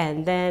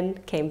 and then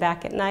came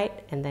back at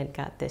night and then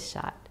got this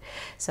shot.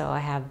 So I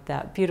have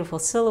that beautiful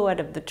silhouette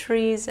of the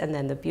trees and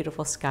then the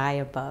beautiful sky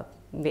above,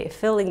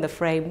 filling the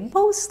frame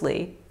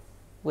mostly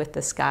with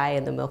the sky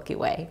and the Milky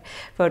Way.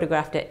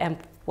 Photographed at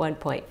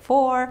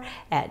f1.4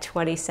 at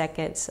 20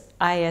 seconds,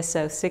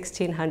 ISO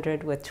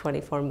 1600 with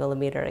 24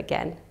 millimeter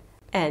again.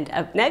 And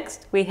up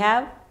next, we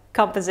have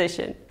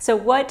composition. So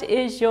what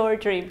is your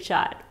dream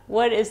shot?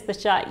 What is the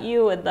shot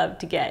you would love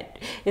to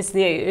get? Is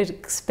the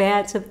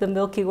expanse of the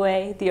Milky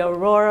Way, the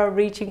aurora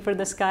reaching for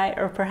the sky,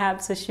 or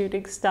perhaps a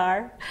shooting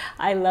star?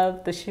 I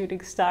love the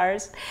shooting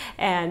stars.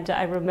 And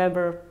I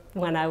remember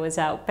when I was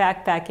out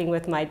backpacking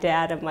with my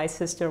dad and my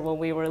sister when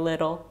we were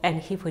little,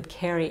 and he would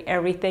carry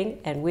everything,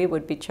 and we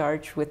would be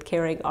charged with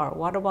carrying our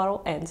water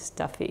bottle and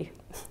stuffy.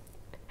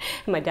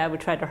 My dad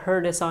would try to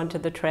herd us onto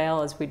the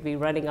trail as we'd be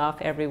running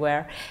off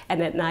everywhere.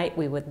 And at night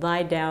we would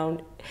lie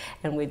down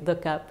and we'd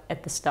look up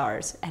at the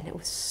stars. And it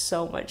was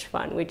so much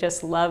fun. We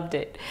just loved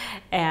it.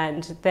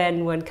 And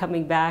then when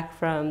coming back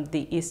from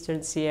the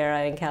Eastern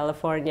Sierra in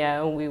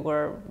California, we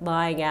were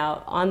lying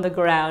out on the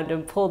ground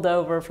and pulled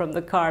over from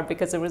the car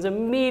because there was a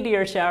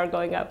meteor shower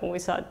going up, and we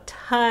saw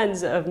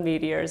tons of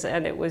meteors,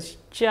 and it was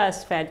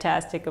just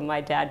fantastic. And my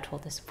dad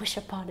told us, wish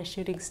upon a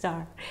shooting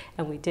star.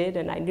 And we did,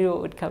 and I knew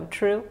it would come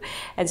true.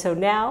 And so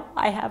now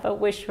I have a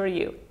wish for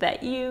you,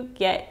 that you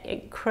get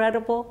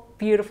incredible,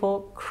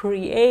 beautiful,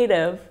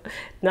 creative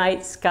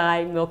night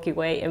sky Milky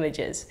Way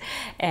images.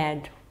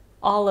 And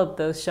all of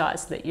those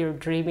shots that you're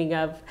dreaming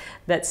of,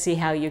 let's see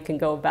how you can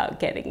go about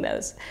getting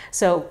those.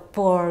 So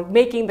for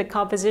making the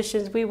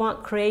compositions, we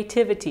want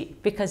creativity,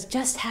 because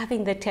just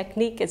having the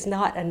technique is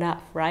not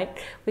enough, right?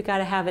 We got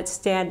to have it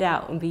stand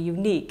out and be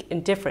unique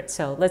and different.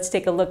 So let's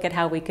take a look at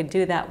how we can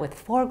do that with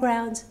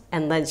foregrounds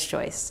and lens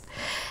choice.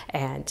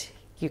 And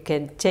you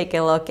can take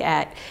a look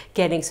at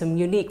getting some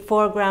unique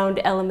foreground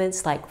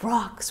elements like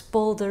rocks,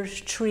 boulders,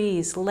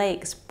 trees,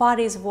 lakes,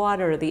 bodies of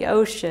water, the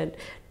ocean,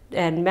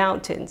 and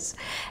mountains,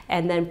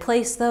 and then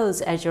place those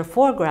as your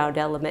foreground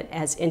element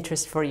as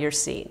interest for your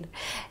scene.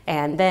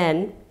 And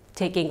then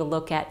taking a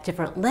look at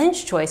different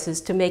lens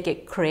choices to make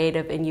it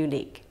creative and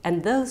unique.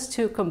 And those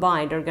two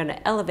combined are going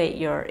to elevate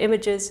your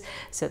images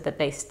so that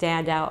they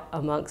stand out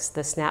amongst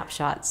the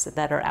snapshots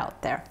that are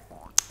out there.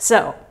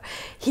 So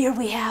here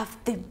we have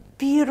the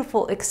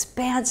beautiful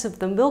expanse of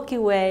the Milky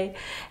Way,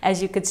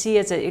 as you can see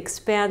as it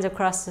expands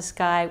across the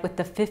sky with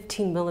the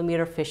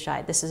 15mm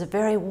fisheye. This is a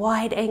very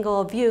wide angle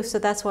of view, so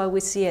that's why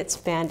we see it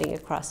expanding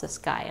across the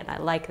sky, and I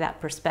like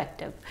that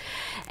perspective.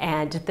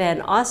 And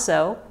then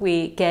also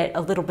we get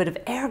a little bit of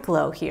air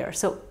glow here.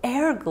 So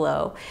air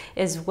glow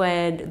is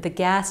when the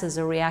gases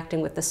are reacting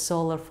with the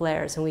solar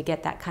flares, and we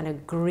get that kind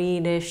of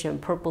greenish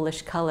and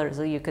purplish colors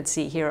that you could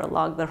see here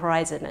along the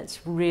horizon.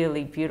 It's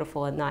really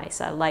beautiful and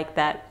nice. I like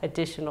that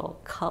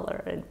additional color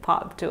and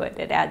pop to it.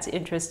 It adds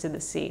interest to the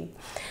scene.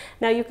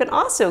 Now you can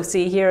also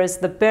see here is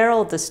the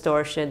barrel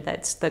distortion.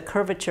 That's the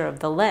curvature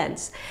of the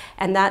lens,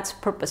 and that's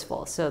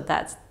purposeful. So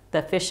that's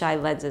the fisheye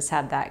lenses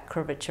have that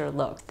curvature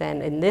look.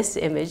 Then in this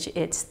image,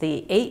 it's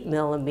the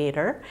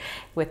 8mm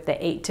with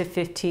the 8 to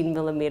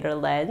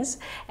 15mm lens,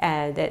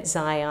 and at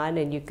Zion,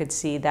 and you could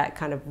see that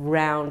kind of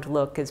round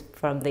look is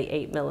from the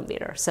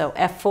 8mm. So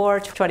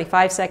f4,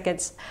 25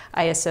 seconds,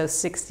 ISO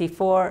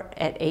 64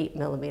 at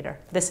 8mm.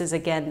 This is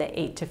again the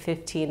 8 to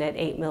 15 at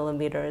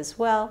 8mm as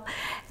well.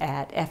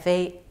 At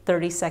f8,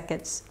 30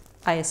 seconds,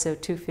 ISO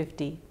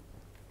 250.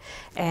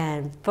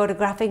 And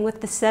photographing with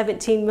the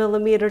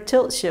 17mm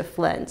tilt shift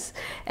lens,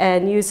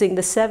 and using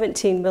the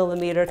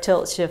 17mm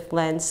tilt shift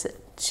lens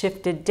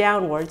shifted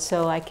downward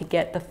so I could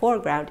get the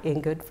foreground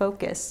in good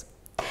focus.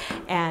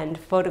 And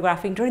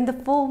photographing during the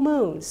full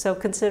moon, so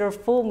consider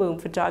full moon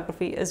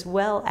photography as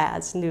well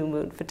as new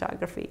moon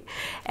photography.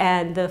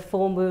 And the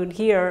full moon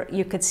here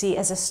you could see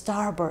as a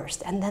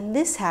starburst, and then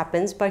this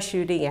happens by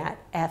shooting at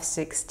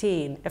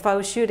f16. If I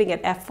was shooting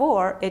at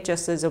f4, it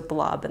just is a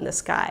blob in the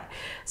sky.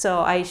 So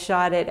I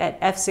shot it at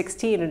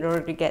f16 in order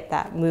to get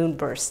that moon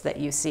burst that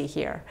you see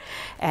here.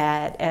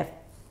 At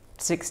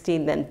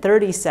f16, then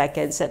 30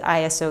 seconds at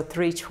ISO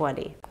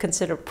 320.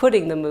 Consider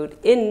putting the moon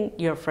in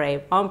your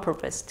frame on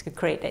purpose to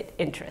create an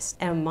interest.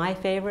 And my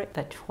favorite,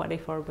 the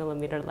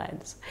 24mm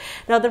lens.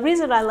 Now the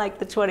reason I like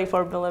the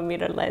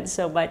 24mm lens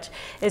so much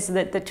is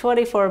that the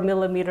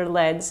 24mm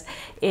lens,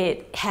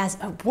 it has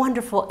a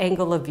wonderful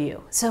angle of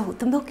view. So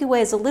the Milky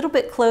Way is a little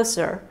bit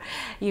closer.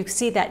 You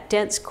see that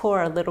dense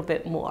core a little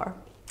bit more.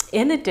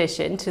 In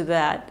addition to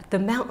that, the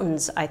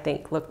mountains I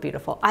think look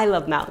beautiful. I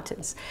love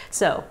mountains.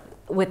 So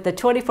with the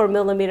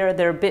 24mm,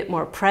 they're a bit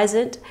more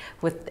present.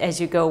 As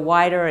you go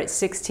wider at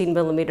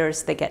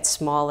 16mm, they get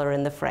smaller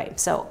in the frame.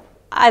 So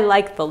I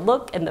like the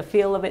look and the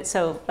feel of it,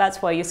 so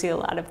that's why you see a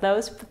lot of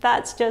those, but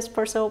that's just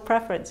personal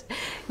preference.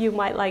 You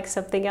might like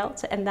something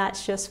else, and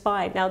that's just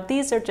fine. Now,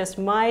 these are just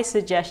my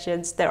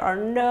suggestions. There are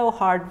no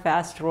hard,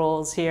 fast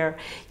rules here.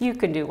 You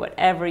can do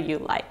whatever you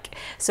like.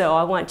 So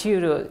I want you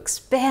to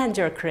expand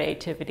your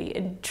creativity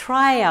and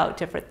try out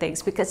different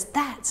things, because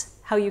that's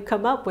how you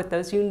come up with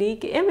those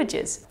unique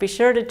images. Be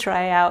sure to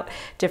try out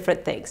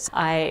different things.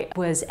 I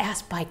was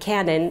asked by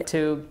Canon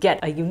to get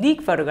a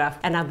unique photograph,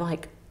 and I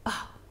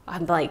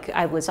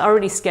was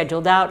already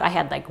scheduled out. I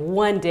had like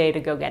one day to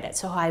go get it.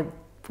 So I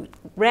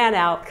ran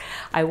out.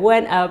 I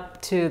went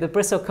up to the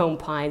bristlecone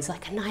pines,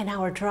 like a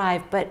 9-hour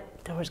drive, but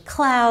there was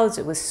clouds,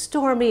 it was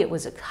stormy, it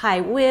was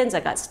high winds.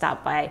 I got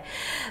stopped by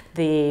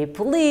the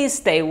police.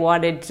 They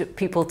wanted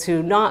people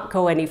to not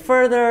go any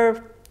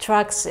further.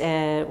 Trucks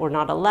were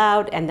not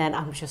allowed, and then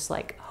I'm just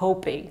like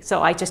hoping.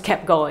 So I just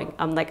kept going.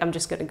 I'm like, I'm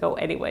just gonna go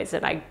anyways.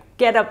 And I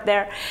get up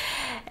there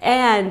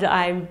and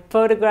I'm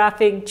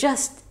photographing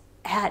just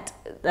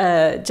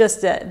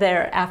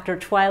there after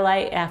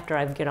twilight, after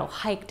I've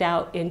hiked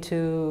out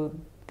into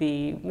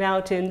the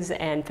mountains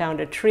and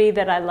found a tree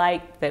that I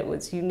liked that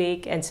was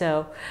unique. And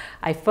so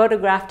I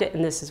photographed it,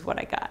 and this is what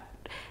I got.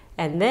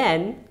 And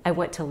then I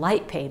went to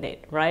light paint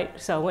it, right?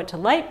 So I went to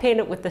light paint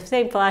it with the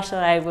same flash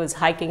that I was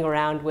hiking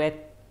around with.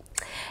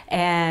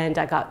 And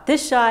I got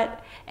this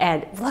shot,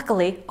 and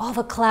luckily all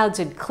the clouds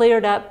had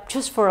cleared up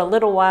just for a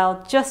little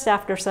while, just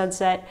after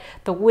sunset.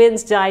 The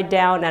winds died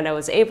down and I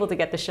was able to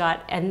get the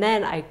shot, and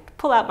then I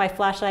pull out my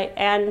flashlight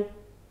and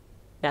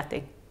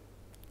nothing.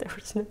 There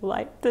was no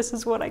light. This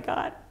is what I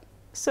got.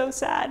 So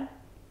sad.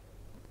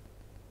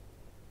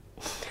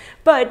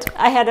 But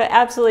I had an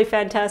absolutely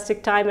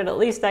fantastic time, and at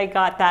least I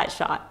got that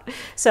shot.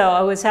 So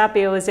I was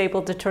happy I was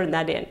able to turn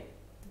that in.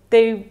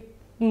 They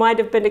might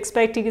have been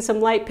expecting some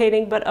light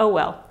painting, but oh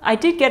well. I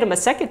did get him a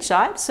second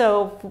shot,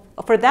 so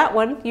for that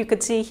one, you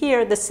could see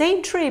here the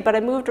same tree, but I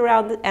moved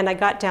around and I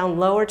got down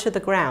lower to the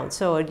ground.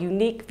 So a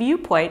unique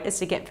viewpoint is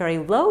to get very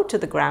low to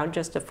the ground,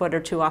 just a foot or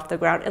two off the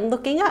ground, and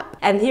looking up.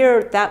 And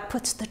here, that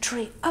puts the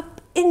tree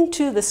up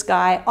into the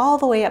sky, all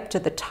the way up to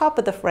the top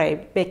of the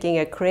frame, making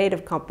a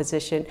creative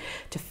composition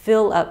to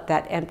fill up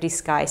that empty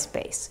sky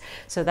space.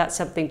 So that's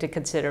something to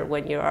consider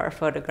when you are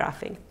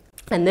photographing.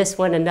 And this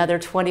one, another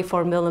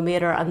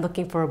 24mm, I'm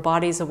looking for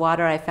bodies of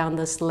water. I found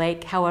this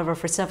lake. However,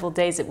 for several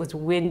days it was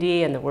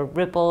windy and there were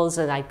ripples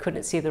and I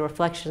couldn't see the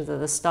reflections of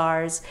the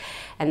stars.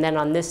 And then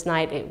on this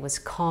night it was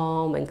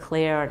calm and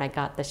clear, and I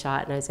got the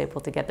shot and I was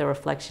able to get the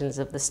reflections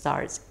of the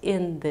stars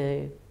in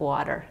the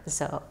water.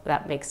 So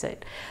that makes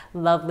it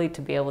lovely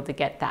to be able to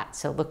get that.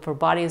 So look for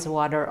bodies of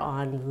water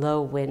on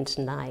low wind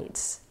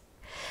nights.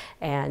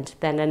 And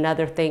then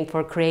another thing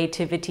for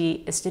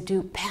creativity is to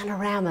do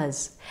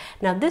panoramas.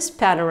 Now this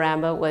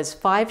panorama was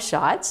 5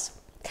 shots.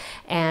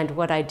 And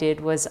what I did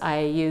was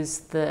I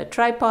used the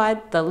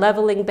tripod, the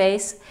leveling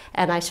base,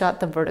 and I shot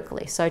them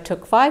vertically. So I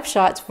took 5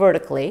 shots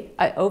vertically.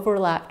 I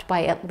overlapped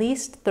by at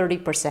least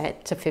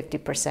 30% to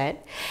 50%.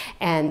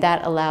 And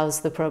that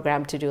allows the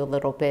program to do a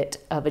little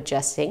bit of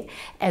adjusting,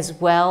 as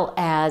well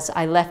as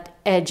I left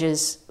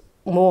edges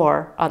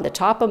more on the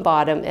top and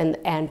bottom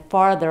and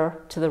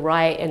farther to the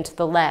right and to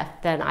the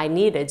left than I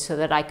needed so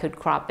that I could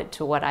crop it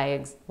to what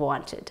I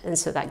wanted. And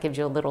so that gives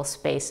you a little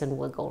space and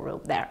wiggle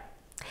room there.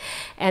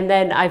 And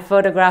then I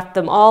photographed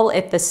them all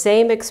at the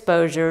same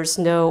exposures,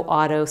 no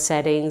auto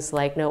settings,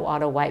 like no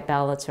auto white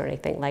balance or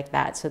anything like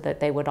that, so that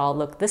they would all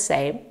look the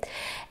same.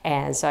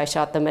 And so I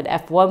shot them at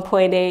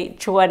f1.8,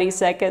 20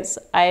 seconds,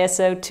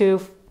 ISO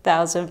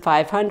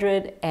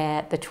 2500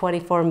 at the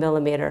 24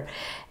 millimeter,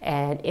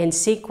 and in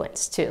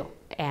sequence too.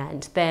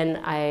 And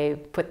then I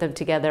put them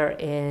together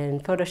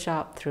in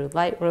Photoshop through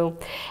Lightroom,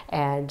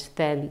 and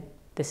then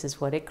this is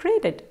what it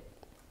created.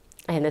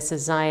 And this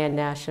is Zion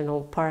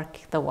National Park,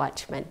 the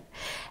Watchman.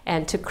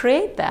 And to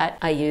create that,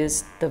 I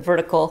used the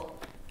vertical,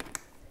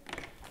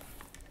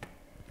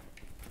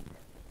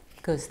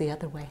 goes the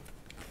other way.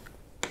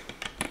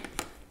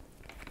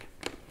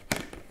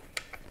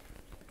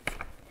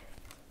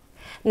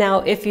 Now,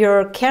 if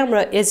your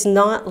camera is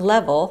not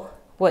level,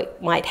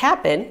 what might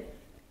happen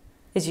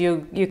is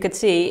you could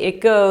see it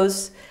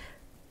goes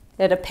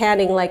at a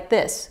panning like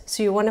this.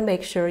 So you want to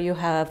make sure you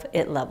have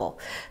it level.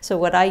 So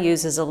what I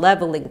use is a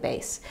leveling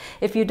base.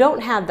 If you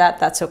don't have that,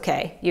 that's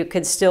okay. You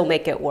can still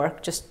make it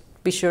work. Just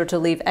be sure to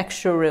leave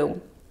extra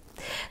room.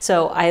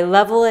 So I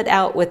level it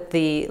out with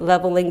the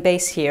leveling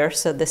base here.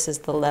 So this is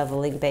the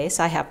leveling base.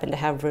 I happen to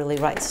have Really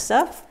Right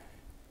Stuff.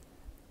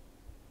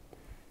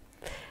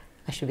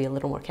 I should be a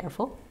little more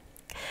careful.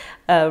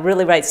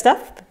 Really Right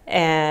Stuff.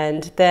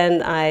 And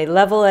then I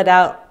level it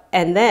out.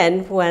 And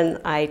then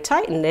when I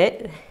tighten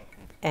it,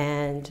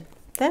 and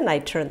then I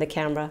turn the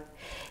camera,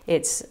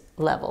 it's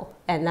level.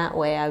 And that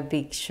way I'd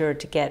be sure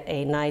to get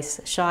a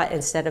nice shot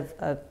instead of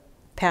a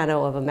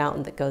pano of a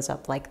mountain that goes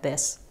up like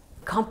this.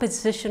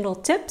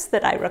 Compositional tips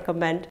that I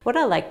recommend. What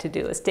I like to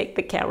do is take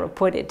the camera,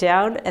 point it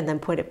down, and then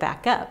point it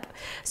back up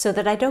so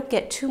that I don't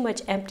get too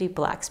much empty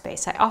black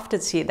space. I often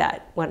see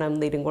that when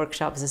I'm leading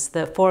workshops, is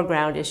the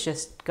foreground is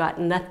just got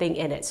nothing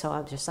in it. So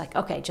I'm just like,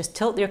 okay, just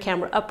tilt your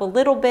camera up a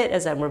little bit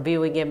as I'm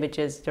reviewing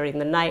images during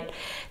the night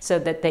so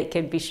that they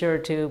can be sure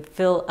to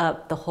fill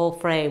up the whole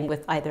frame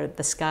with either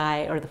the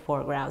sky or the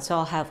foreground. So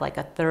I'll have like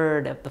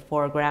 1/3 of the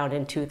foreground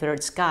and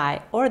 2/3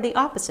 sky, or the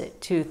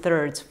opposite,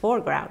 2/3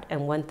 foreground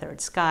and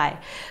 1/3 sky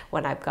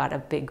when I've got a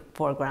big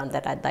foreground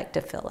that I'd like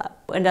to fill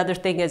up. Another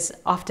thing is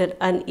often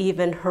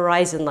uneven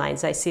horizon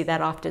lines. I see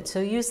that often. So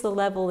use the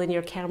level in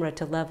your camera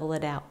to level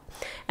it out.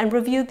 And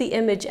review the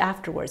image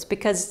afterwards,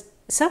 because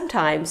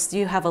sometimes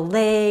you have a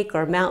lake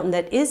or a mountain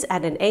that is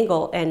at an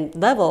angle and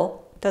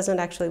level doesn't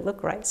actually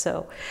look right.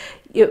 So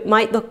it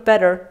might look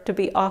better to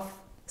be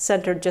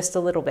off-centered just a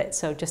little bit.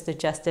 So just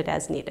adjust it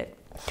as needed.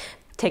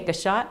 Take a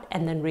shot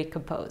and then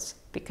recompose,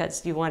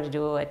 because you want to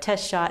do a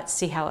test shot,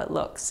 see how it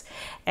looks,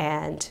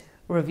 and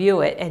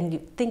review it. And you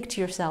think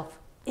to yourself,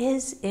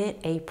 is it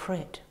a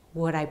print?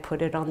 Would I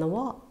put it on the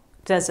wall?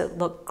 Does it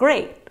look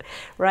great,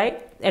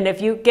 right? And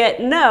if you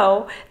get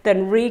no,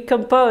 then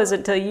recompose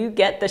until you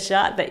get the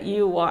shot that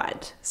you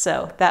want.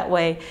 So that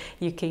way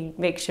you can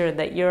make sure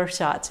that your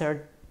shots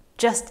are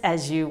just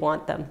as you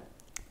want them.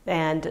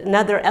 And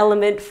another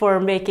element for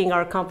making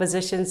our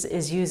compositions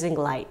is using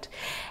light.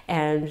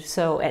 And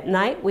so at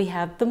night we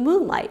have the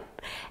moonlight,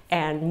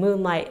 and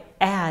moonlight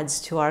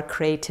adds to our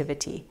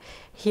creativity.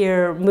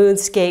 Here,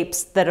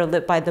 moonscapes that are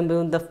lit by the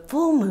moon. The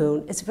full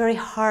moon is very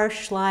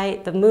harsh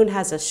light. The moon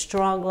has a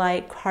strong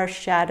light, harsh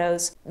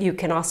shadows. You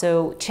can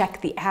also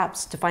check the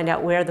apps to find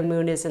out where the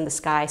moon is in the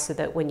sky so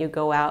that when you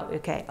go out,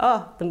 okay,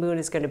 oh, the moon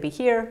is going to be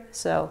here.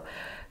 So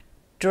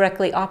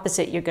directly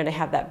opposite, you're going to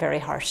have that very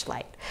harsh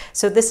light.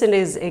 So this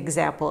is an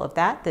example of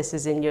that. This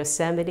is in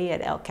Yosemite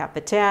at El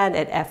Capitan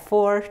at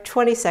f4,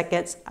 20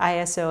 seconds,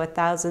 ISO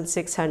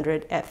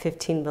 1600 at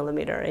 15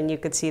 millimeter. And you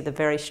can see the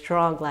very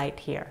strong light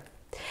here.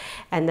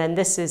 And then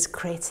this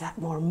creates that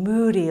more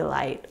moody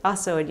light,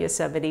 also in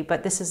Yosemite,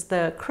 but this is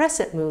the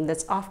crescent moon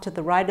that's off to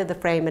the right of the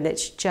frame, and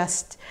it's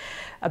just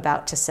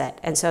about to set.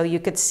 And so you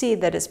could see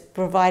that it's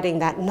providing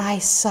that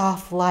nice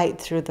soft light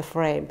through the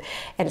frame,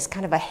 and it's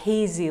kind of a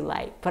hazy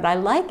light, but I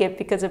like it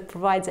because it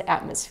provides an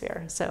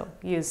atmosphere. So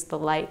use the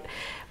light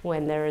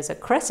when there is a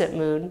crescent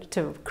moon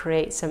to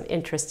create some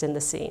interest in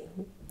the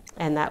scene.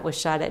 And that was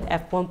shot at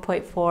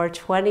f1.4,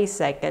 20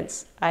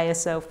 seconds,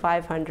 ISO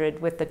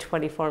 500 with the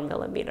 24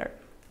 millimeter.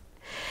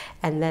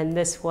 And then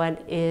this one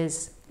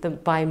is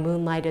by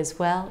moonlight as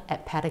well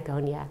at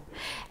Patagonia.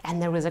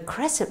 And there was a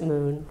crescent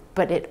moon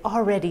but it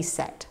already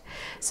set.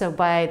 So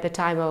by the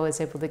time I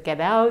was able to get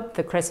out,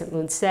 the crescent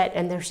moon set,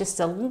 and there's just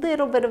a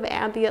little bit of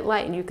ambient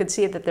light, and you can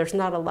see that there's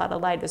not a lot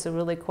of light. It's a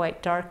really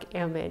quite dark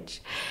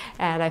image.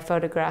 And I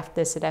photographed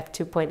this at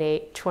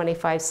f2.8,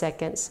 25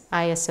 seconds,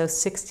 ISO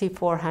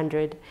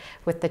 6400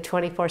 with the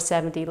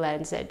 2470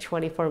 lens at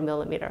 24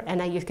 millimeter.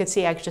 And you can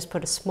see I just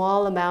put a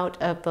small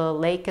amount of the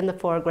lake in the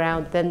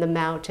foreground, then the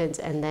mountains,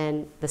 and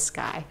then the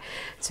sky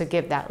to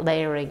give that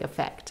layering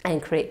effect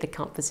and create the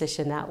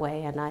composition that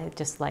way. And I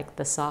just like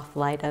the soft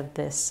light of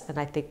this, and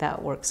I think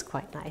that works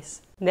quite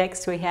nice.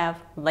 Next we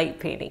have light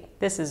painting.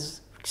 This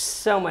is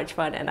so much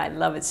fun and I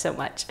love it so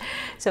much.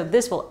 So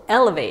this will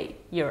elevate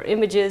your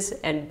images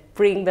and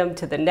bring them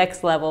to the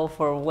next level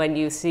for when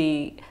you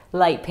see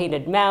light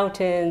painted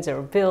mountains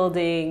or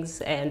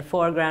buildings and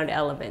foreground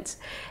elements.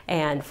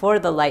 And for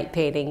the light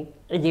painting,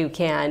 you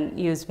can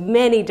use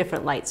many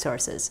different light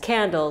sources: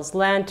 candles,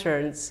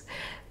 lanterns,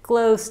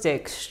 glow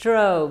sticks,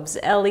 strobes,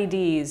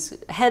 LEDs,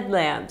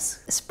 headlamps.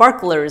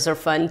 Sparklers are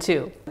fun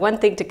too. One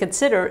thing to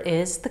consider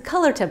is the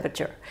color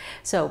temperature.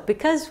 So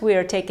because we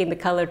are taking the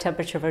color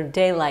temperature from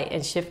daylight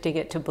and shifting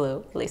it to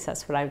blue, at least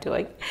that's what I'm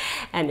doing,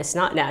 and it's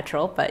not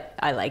natural, but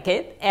I like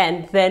it,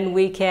 and then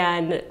we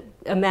can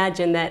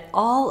imagine that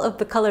all of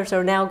the colors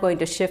are now going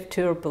to shift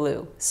to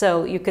blue.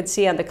 So you can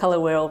see on the color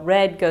wheel,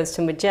 red goes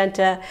to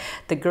magenta,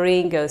 the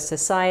green goes to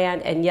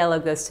cyan, and yellow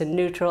goes to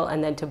neutral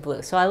and then to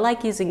blue. So I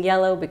like using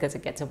yellow because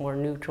it gets a more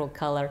neutral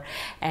color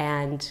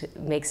and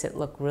makes it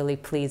look really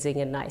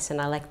pleasing and nice. And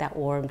I like that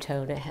warm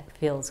tone, it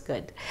feels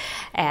good.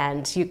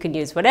 And you can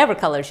use whatever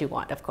colors you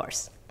want, of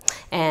course.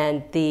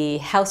 And the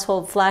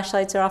household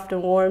flashlights are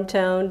often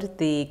warm-toned.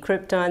 The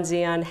krypton,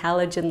 xenon,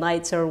 halogen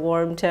lights are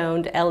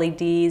warm-toned.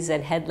 LEDs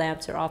and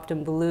headlamps are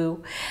often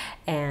blue.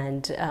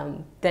 And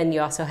then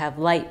you also have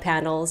light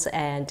panels,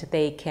 and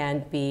they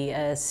can be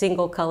a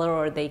single color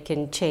or they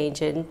can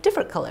change in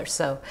different colors.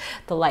 So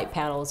the light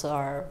panels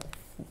are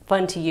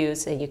fun to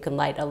use, and you can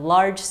light a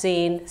large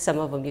scene. Some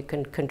of them you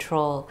can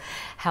control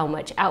how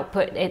much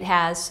output it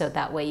has, so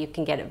that way you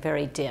can get it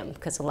very dim,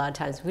 because a lot of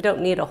times we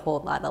don't need a whole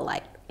lot of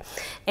light.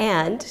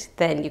 And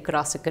then you could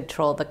also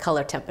control the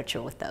color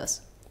temperature with those.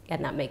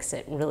 And that makes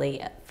it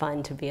really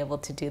fun to be able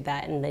to do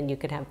that. And then you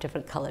can have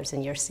different colors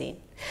in your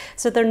scene.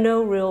 So there are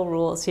no real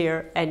rules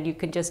here, and you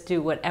can just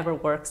do whatever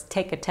works,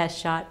 take a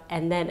test shot,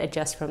 and then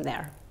adjust from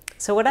there.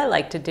 So what I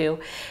like to do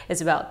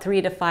is about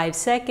 3 to 5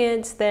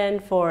 seconds.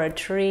 Then for a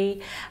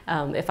tree,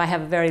 if I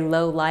have a very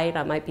low light,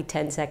 I might be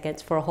 10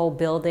 seconds. For a whole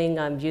building,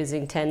 I'm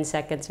using 10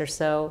 seconds or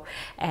so,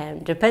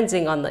 and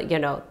depending on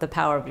the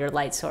power of your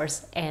light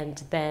source.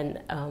 And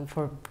then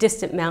for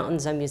distant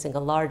mountains, I'm using a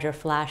larger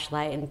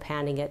flashlight and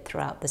panning it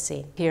throughout the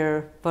scene.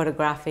 Here,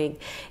 photographing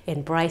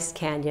in Bryce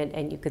Canyon,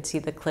 and you could see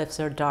the cliffs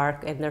are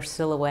dark and they're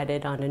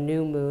silhouetted on a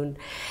new moon.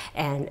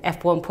 And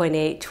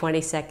f1.8,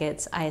 20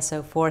 seconds,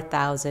 ISO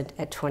 4000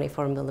 at 24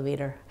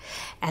 millimeter.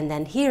 And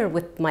then here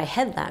with my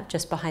headlamp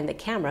just behind the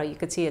camera, you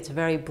can see it's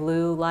very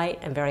blue light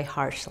and very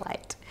harsh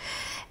light.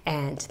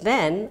 And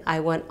then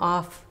I went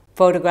off,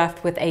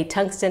 photographed with a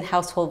tungsten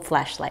household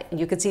flashlight. And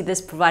you can see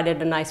this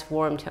provided a nice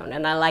warm tone,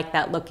 and I like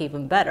that look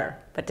even better.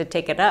 But to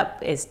take it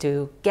up is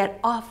to get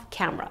off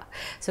camera.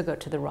 So go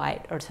to the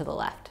right or to the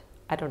left.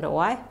 I don't know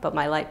why, but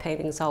my light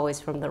painting is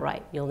always from the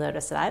right. You'll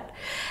notice that.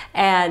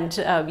 And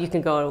you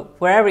can go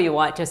wherever you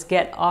want, just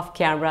get off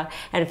camera.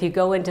 And if you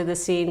go into the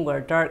scene, wear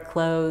dark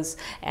clothes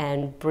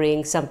and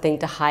bring something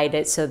to hide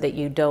it so that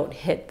you don't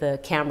hit the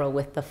camera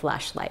with the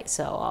flashlight.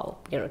 So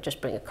I'll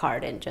just bring a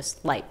card and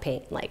just light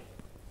paint like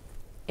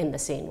in the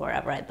scene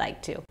wherever I'd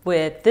like to.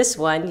 With this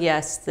one,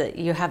 yes,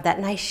 you have that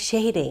nice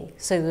shading.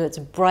 So it's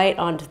bright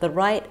onto the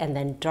right and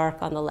then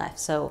dark on the left.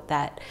 So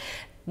that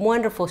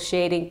wonderful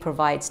shading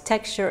provides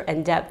texture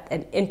and depth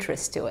and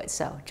interest to it.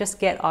 So just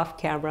get off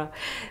camera,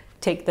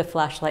 take the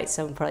flashlight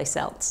someplace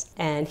else.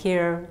 And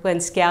here, when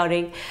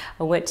scouting,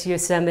 I went to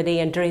Yosemite,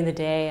 and during the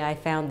day I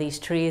found these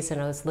trees, and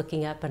I was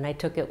looking up, and I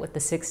took it with the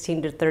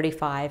 16 to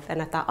 35,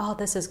 and I thought, oh,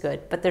 this is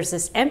good. But there's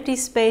this empty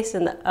space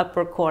in the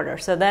upper corner.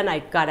 So then I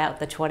got out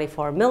the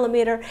 24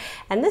 millimeter,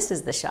 and this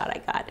is the shot I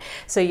got.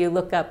 So you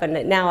look up,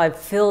 and now I've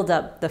filled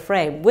up the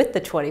frame with the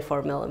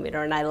 24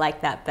 millimeter, and I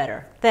like that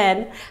better.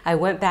 Then I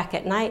went back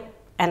at night,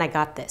 and I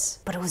got this,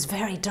 but it was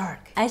very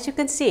dark. As you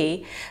can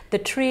see, the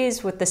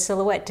trees with the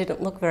silhouette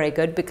didn't look very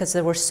good because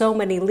there were so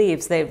many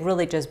leaves, they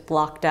really just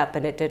blocked up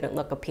and it didn't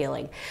look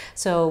appealing.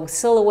 So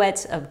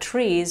silhouettes of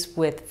trees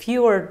with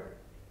fewer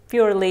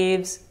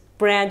leaves,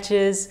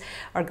 branches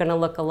are gonna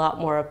look a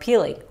lot more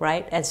appealing,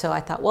 right? And so I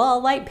thought, well,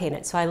 I'll light paint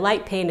it. So I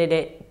light painted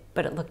it,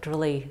 but it looked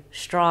really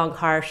strong,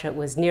 harsh. It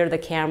was near the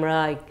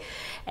camera,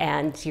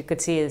 and you could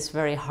see this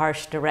very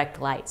harsh, direct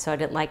light. So I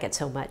didn't like it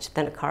so much.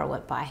 Then a car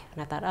went by,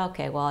 and I thought,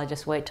 okay, well, I'll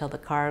just wait till the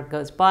car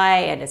goes by,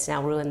 and it's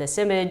now ruined this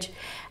image.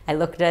 I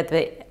looked at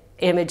the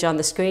image on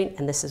the screen,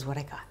 and this is what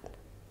I got. I'm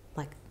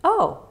like,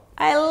 oh,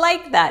 I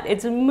like that.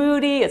 It's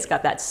moody. It's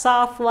got that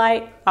soft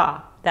light.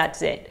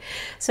 That's it.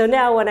 So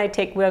now when I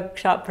take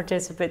workshop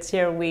participants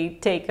here, we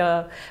take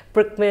a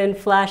Brickman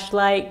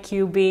flashlight,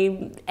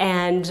 Q-beam,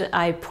 and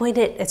I point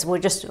it, we're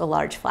just a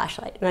large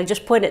flashlight, and I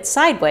just point it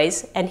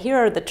sideways, and here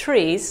are the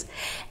trees,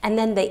 and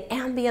then the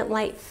ambient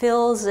light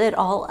fills it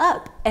all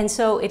up. And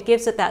so it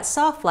gives it that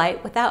soft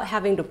light without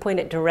having to point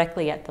it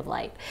directly at the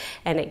light,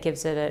 and it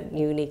gives it a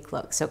unique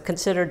look. So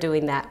consider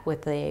doing that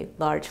with a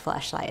large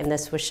flashlight. And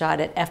this was shot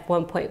at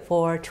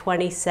f1.4,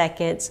 20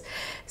 seconds,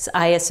 it's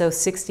ISO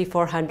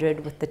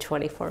 6400 with the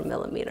 24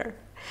 millimeter.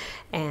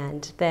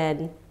 And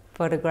then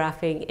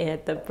photographing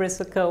at the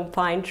bristlecone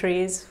pine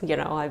trees, you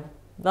know, I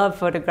love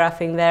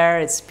photographing there.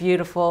 It's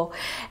beautiful,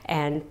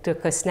 and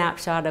took a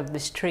snapshot of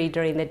this tree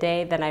during the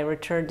day. Then I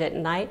returned at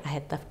night. I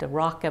had left a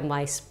rock in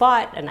my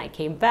spot, and I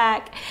came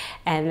back,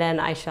 and then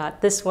I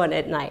shot this one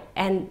at night.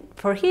 And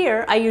for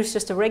here, I used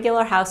just a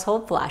regular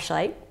household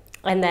flashlight,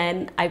 and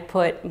then I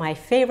put my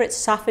favorite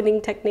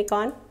softening technique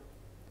on,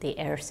 the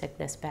air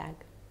sickness bag.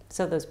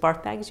 So those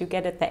barf bags you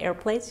get at the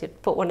airplanes, you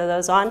put one of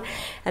those on,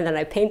 and then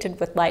I painted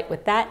with light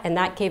with that, and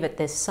that gave it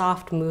this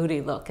soft, moody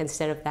look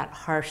instead of that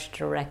harsh,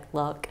 direct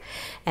look.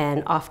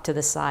 And off to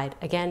the side,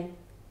 again,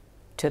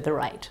 to the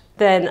right.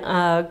 Then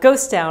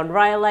Ghost Town,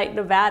 Rhyolite,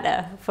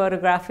 Nevada,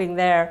 photographing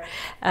there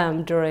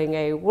during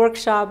a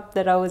workshop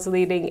that I was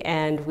leading,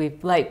 and we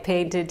light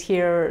painted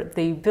here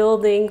the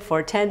building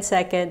for 10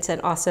 seconds,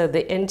 and also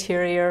the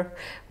interior,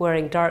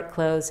 wearing dark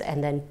clothes,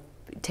 and then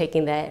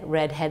taking that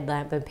red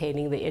headlamp and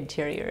painting the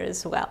interior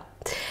as well.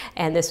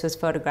 And this was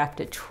photographed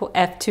at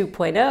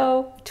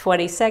f2.0,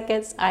 20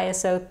 seconds,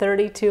 ISO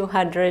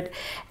 3200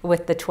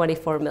 with the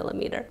 24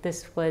 millimeter.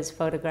 This was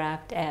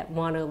photographed at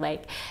Mono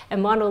Lake.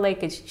 And Mono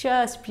Lake is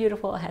just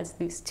beautiful. It has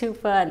these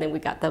tufa, and then we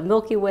got the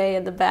Milky Way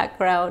in the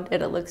background,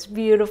 and it looks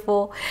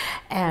beautiful.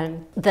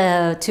 And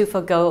the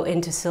tufa go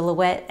into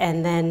silhouette,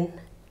 and then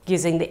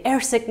using the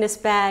air sickness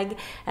bag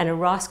and a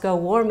Roscoe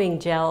warming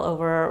gel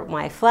over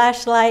my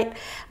flashlight,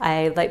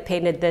 I light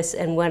painted this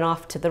and went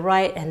off to the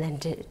right, and then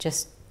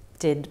just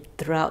did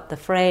throughout the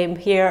frame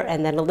here,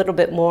 and then a little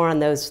bit more on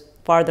those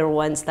farther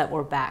ones that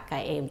were back.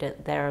 I aimed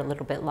it there a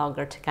little bit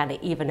longer to kind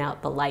of even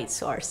out the light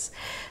source.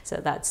 So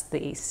that's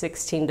the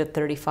 16 to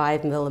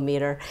 35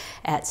 millimeter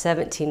at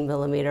 17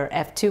 millimeter,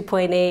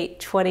 f2.8,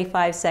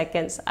 25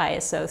 seconds,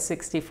 ISO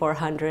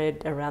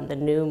 6400 around the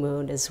new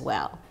moon as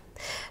well.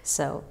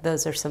 So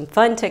those are some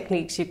fun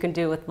techniques you can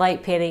do with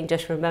light painting.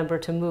 Just remember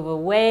to move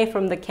away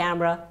from the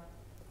camera.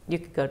 You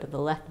could go to the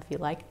left if you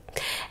like,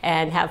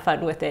 and have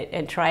fun with it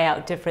and try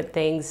out different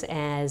things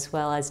as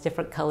well as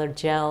different colored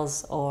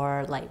gels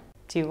or light.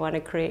 Do you want to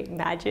create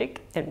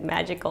magic and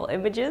magical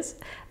images?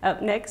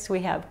 Up next we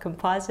have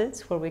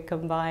Composites, where we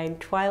combine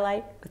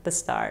twilight with the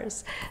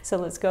stars. So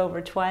let's go over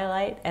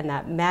twilight and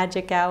that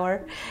magic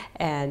hour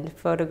and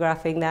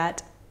photographing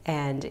that.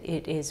 And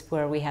it is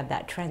where we have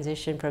that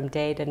transition from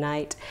day to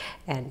night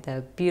and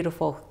the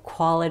beautiful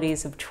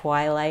qualities of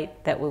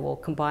twilight that we will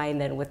combine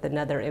then with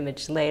another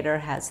image later.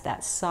 Has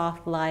that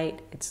soft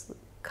light, it's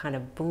kind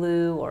of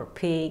blue or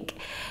pink,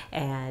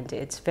 and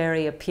it's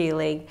very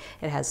appealing.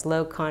 It has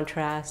low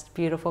contrast,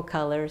 beautiful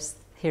colors.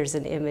 Here's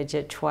an image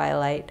at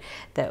twilight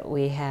that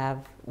we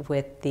have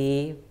with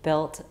the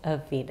belt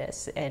of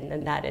Venus,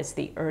 and that is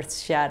the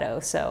Earth's shadow.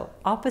 So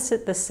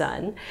opposite the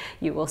sun,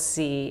 you will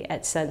see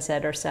at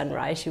sunset or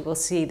sunrise, you will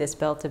see this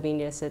belt of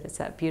Venus, and it's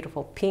that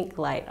beautiful pink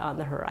light on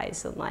the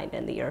horizon line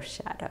and the Earth's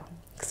shadow.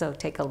 So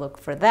take a look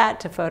for that,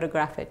 to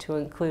photograph it, to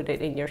include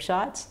it in your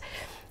shots.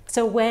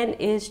 So when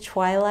is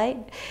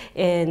twilight?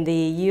 In the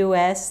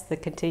US, the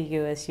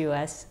contiguous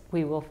US,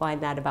 we will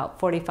find that about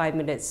 45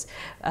 minutes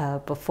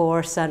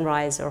before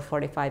sunrise or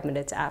 45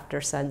 minutes after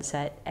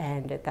sunset,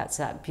 and that's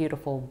that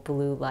beautiful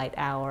blue light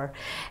hour.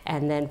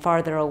 And then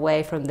farther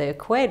away from the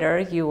equator,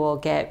 you will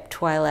get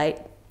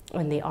twilight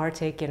in the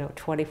Arctic,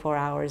 24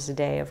 hours a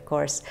day, of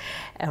course,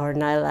 or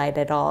no light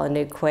at all in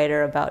the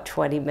equator, about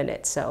 20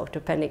 minutes, so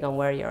depending on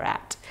where you're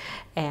at.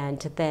 And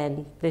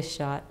then this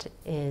shot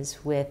is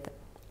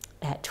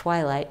at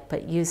twilight,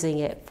 but using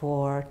it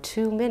for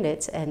 2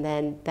 minutes, and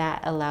then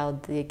that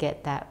allowed you to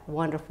get that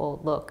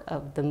wonderful look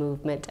of the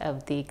movement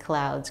of the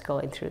clouds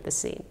going through the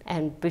scene.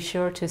 And be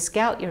sure to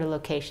scout your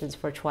locations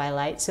for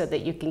twilight so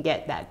that you can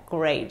get that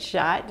great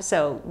shot.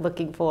 So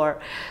looking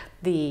for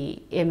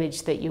the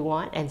image that you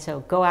want, and so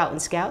go out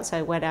and scout. So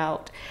I went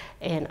out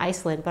in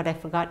Iceland, but I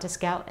forgot to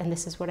scout, and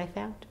this is what I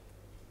found.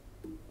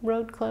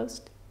 Road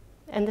closed,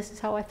 and this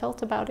is how I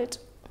felt about it.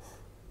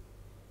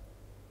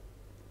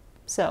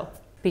 So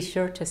be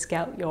sure to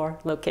scout your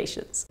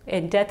locations.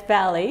 In Death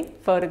Valley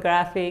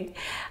photographing,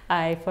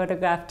 I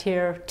photographed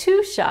here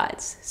 2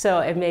 shots, so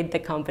I made the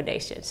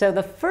combination. So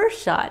the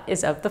first shot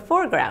is of the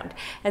foreground,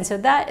 and so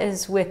that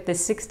is with the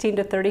 16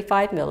 to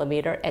 35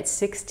 millimeter at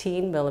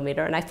 16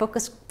 millimeter, and I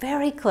focused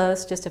very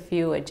close, just a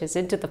few inches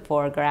into the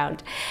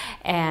foreground,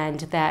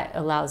 and that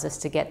allows us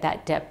to get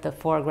that depth of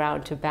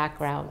foreground to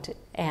background.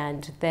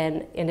 And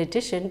then in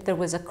addition, there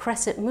was a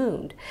crescent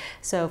moon.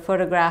 So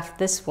photographed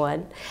this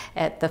one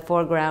at the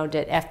foreground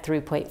at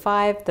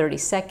f3.5, 30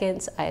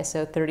 seconds,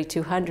 ISO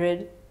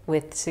 3200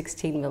 with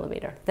 16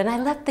 millimeter. Then I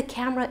left the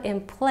camera in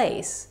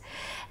place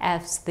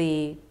as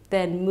the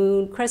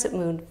crescent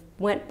moon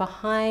went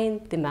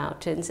behind the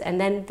mountains,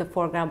 and then the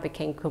foreground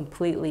became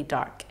completely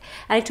dark.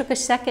 And I took a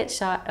second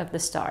shot of the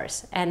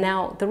stars. And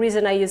now the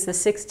reason I use the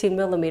 16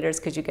 millimeters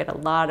because you get a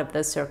lot of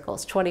those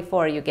circles.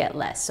 24 you get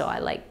less, so I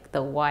like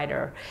the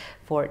wider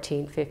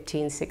 14,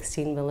 15,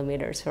 16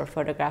 millimeters for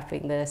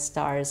photographing the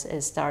stars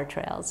as star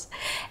trails.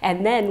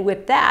 And then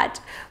with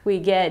that, we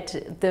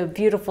get the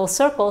beautiful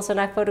circles, and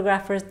I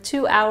photograph for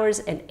 2 hours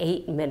and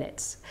 8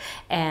 minutes,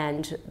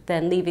 and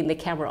then leaving the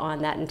camera on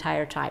that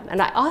entire time.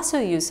 And I also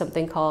use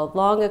something called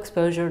long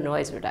exposure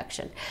noise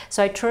reduction.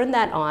 So I turned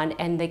that on,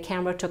 and the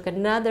camera took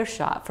another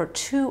shot for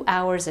 2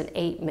 hours and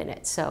 8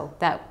 minutes. So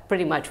that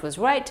pretty much was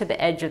right to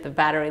the edge of the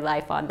battery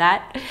life on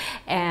that.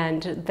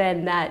 And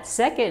then that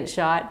second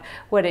shot,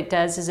 what it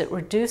does is it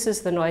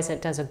reduces the noise, and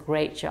it does a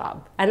great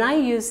job. And I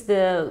use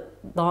the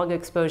long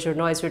exposure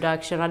noise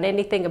reduction on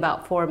anything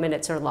about 4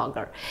 minutes or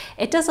longer.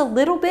 It does a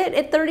little bit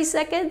at 30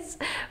 seconds,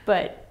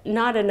 but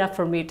not enough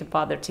for me to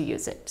bother to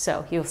use it.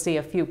 So you'll see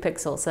a few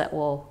pixels that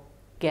will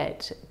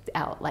get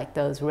out, like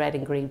those red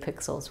and green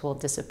pixels will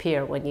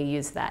disappear when you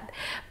use that.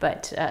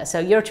 But so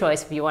your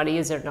choice if you want to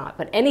use it or not.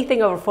 But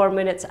anything over 4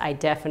 minutes, I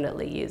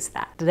definitely use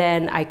that.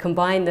 Then I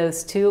combined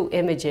those two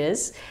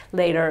images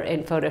later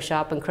in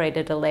Photoshop and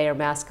created a layer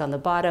mask on the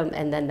bottom,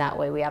 and then that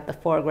way we have the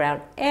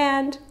foreground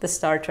and the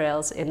star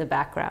trails in the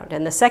background.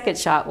 And the second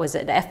shot was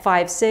at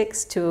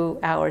f5.6, 2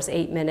 hours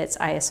 8 minutes,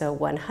 ISO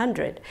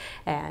 100,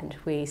 and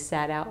we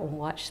sat out and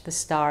watched the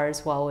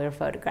stars while we were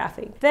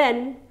photographing.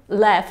 Then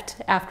left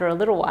after a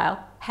little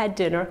while, had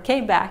dinner,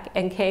 came back,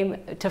 and came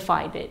to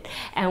find it.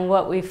 And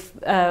what we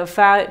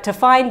found, to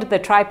find the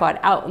tripod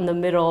out in the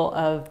middle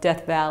of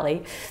Death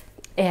Valley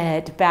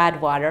at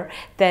Badwater,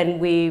 then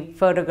we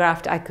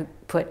photographed, I could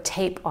put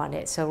tape on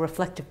it, so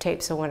reflective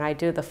tape, so when I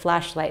do the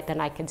flashlight,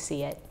 then I can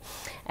see it.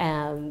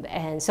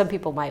 And some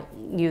people might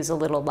use a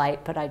little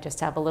light, but I just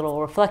have a little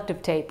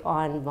reflective tape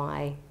on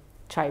my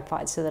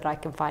tripod so that I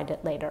can find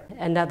it later.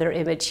 Another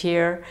image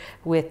here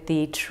with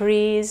the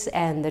trees,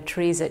 and the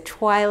trees at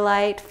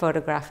twilight,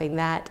 photographing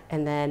that,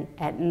 and then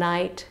at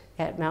night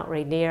at Mount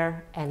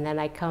Rainier, and then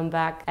I come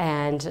back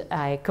and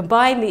I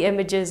combine the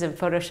images in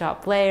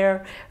Photoshop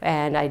layer,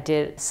 and I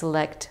did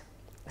select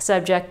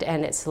subject,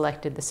 and it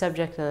selected the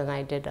subject, and then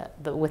I did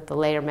with the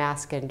layer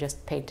mask and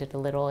just painted a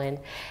little in,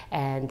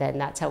 and then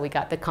that's how we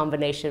got the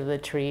combination of the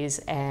trees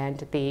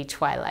and the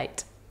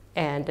twilight.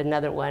 And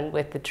another one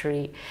with the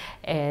tree,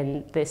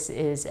 and this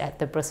is at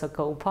the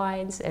Bristlecone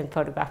Pines and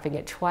photographing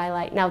at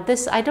twilight. Now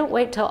this, I don't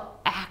wait till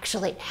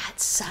actually at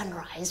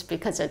sunrise,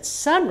 because at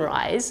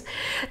sunrise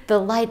the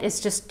light is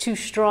just too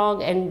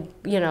strong, and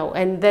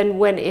and then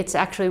when it's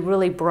actually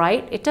really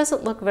bright, it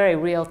doesn't look very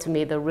real to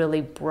me, the really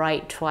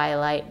bright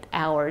twilight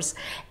hours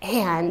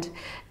and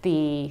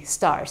the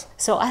stars.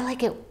 So I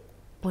like it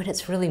when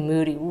it's really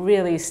moody,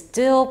 really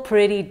still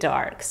pretty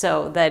dark,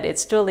 so that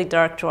it's really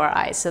dark to our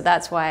eyes. So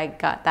that's why I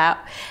got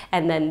that.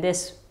 And then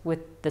this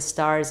with the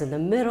stars in the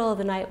middle of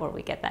the night, where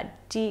we get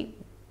that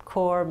deep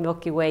core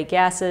Milky Way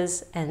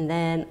gases. And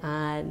then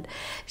on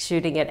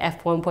shooting at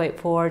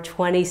f1.4,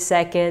 20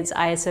 seconds,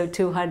 ISO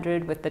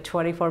 200 with the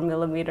 24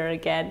 millimeter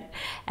again.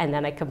 And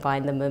then I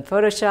combine them in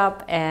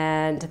Photoshop,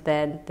 and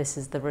then this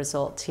is the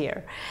result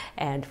here.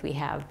 And we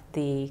have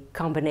the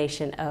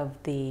combination of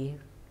the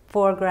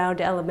foreground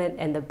element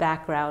and the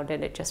background,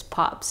 and it just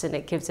pops, and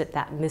it gives it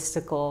that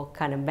mystical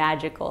kind of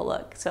magical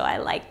look. So I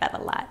like that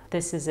a lot.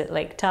 This is at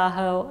Lake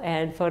Tahoe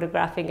and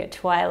photographing at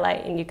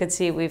twilight, and you can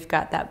see we've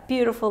got that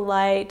beautiful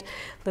light,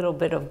 little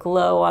bit of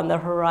glow on the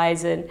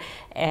horizon,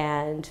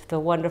 and the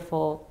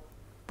wonderful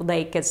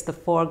lake as the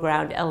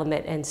foreground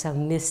element, and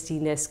some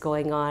mistiness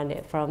going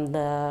on from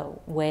the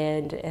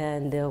wind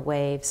and the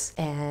waves.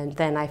 And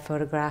then I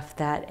photographed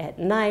that at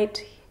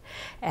night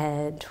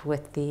and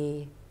with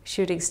the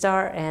shooting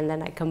star, and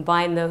then I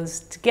combine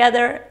those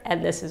together,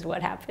 and this is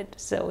what happened.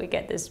 So we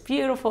get this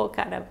beautiful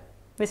kind of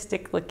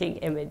mystic looking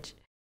image.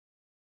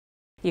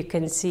 You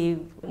can see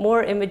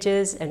more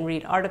images and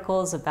read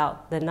articles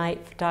about the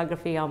night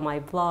photography on my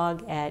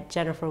blog at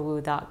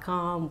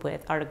jenniferwu.com,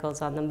 with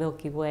articles on the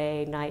Milky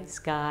Way, night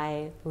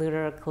sky,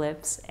 lunar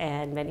eclipse,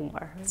 and many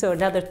more. So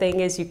another thing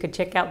is you can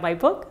check out my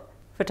book,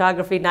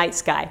 Photography Night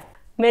Sky.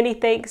 Many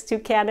thanks to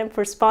Canon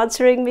for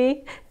sponsoring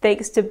me.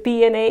 Thanks to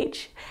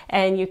B&H,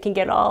 and you can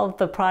get all of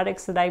the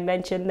products that I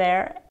mentioned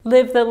there.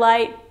 Live the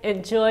light,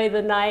 enjoy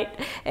the night,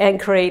 and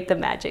create the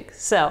magic.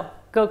 So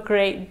go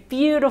create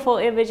beautiful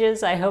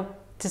images. I hope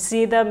to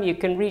see them. You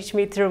can reach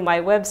me through my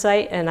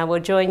website, and I will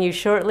join you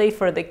shortly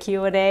for the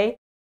Q&A.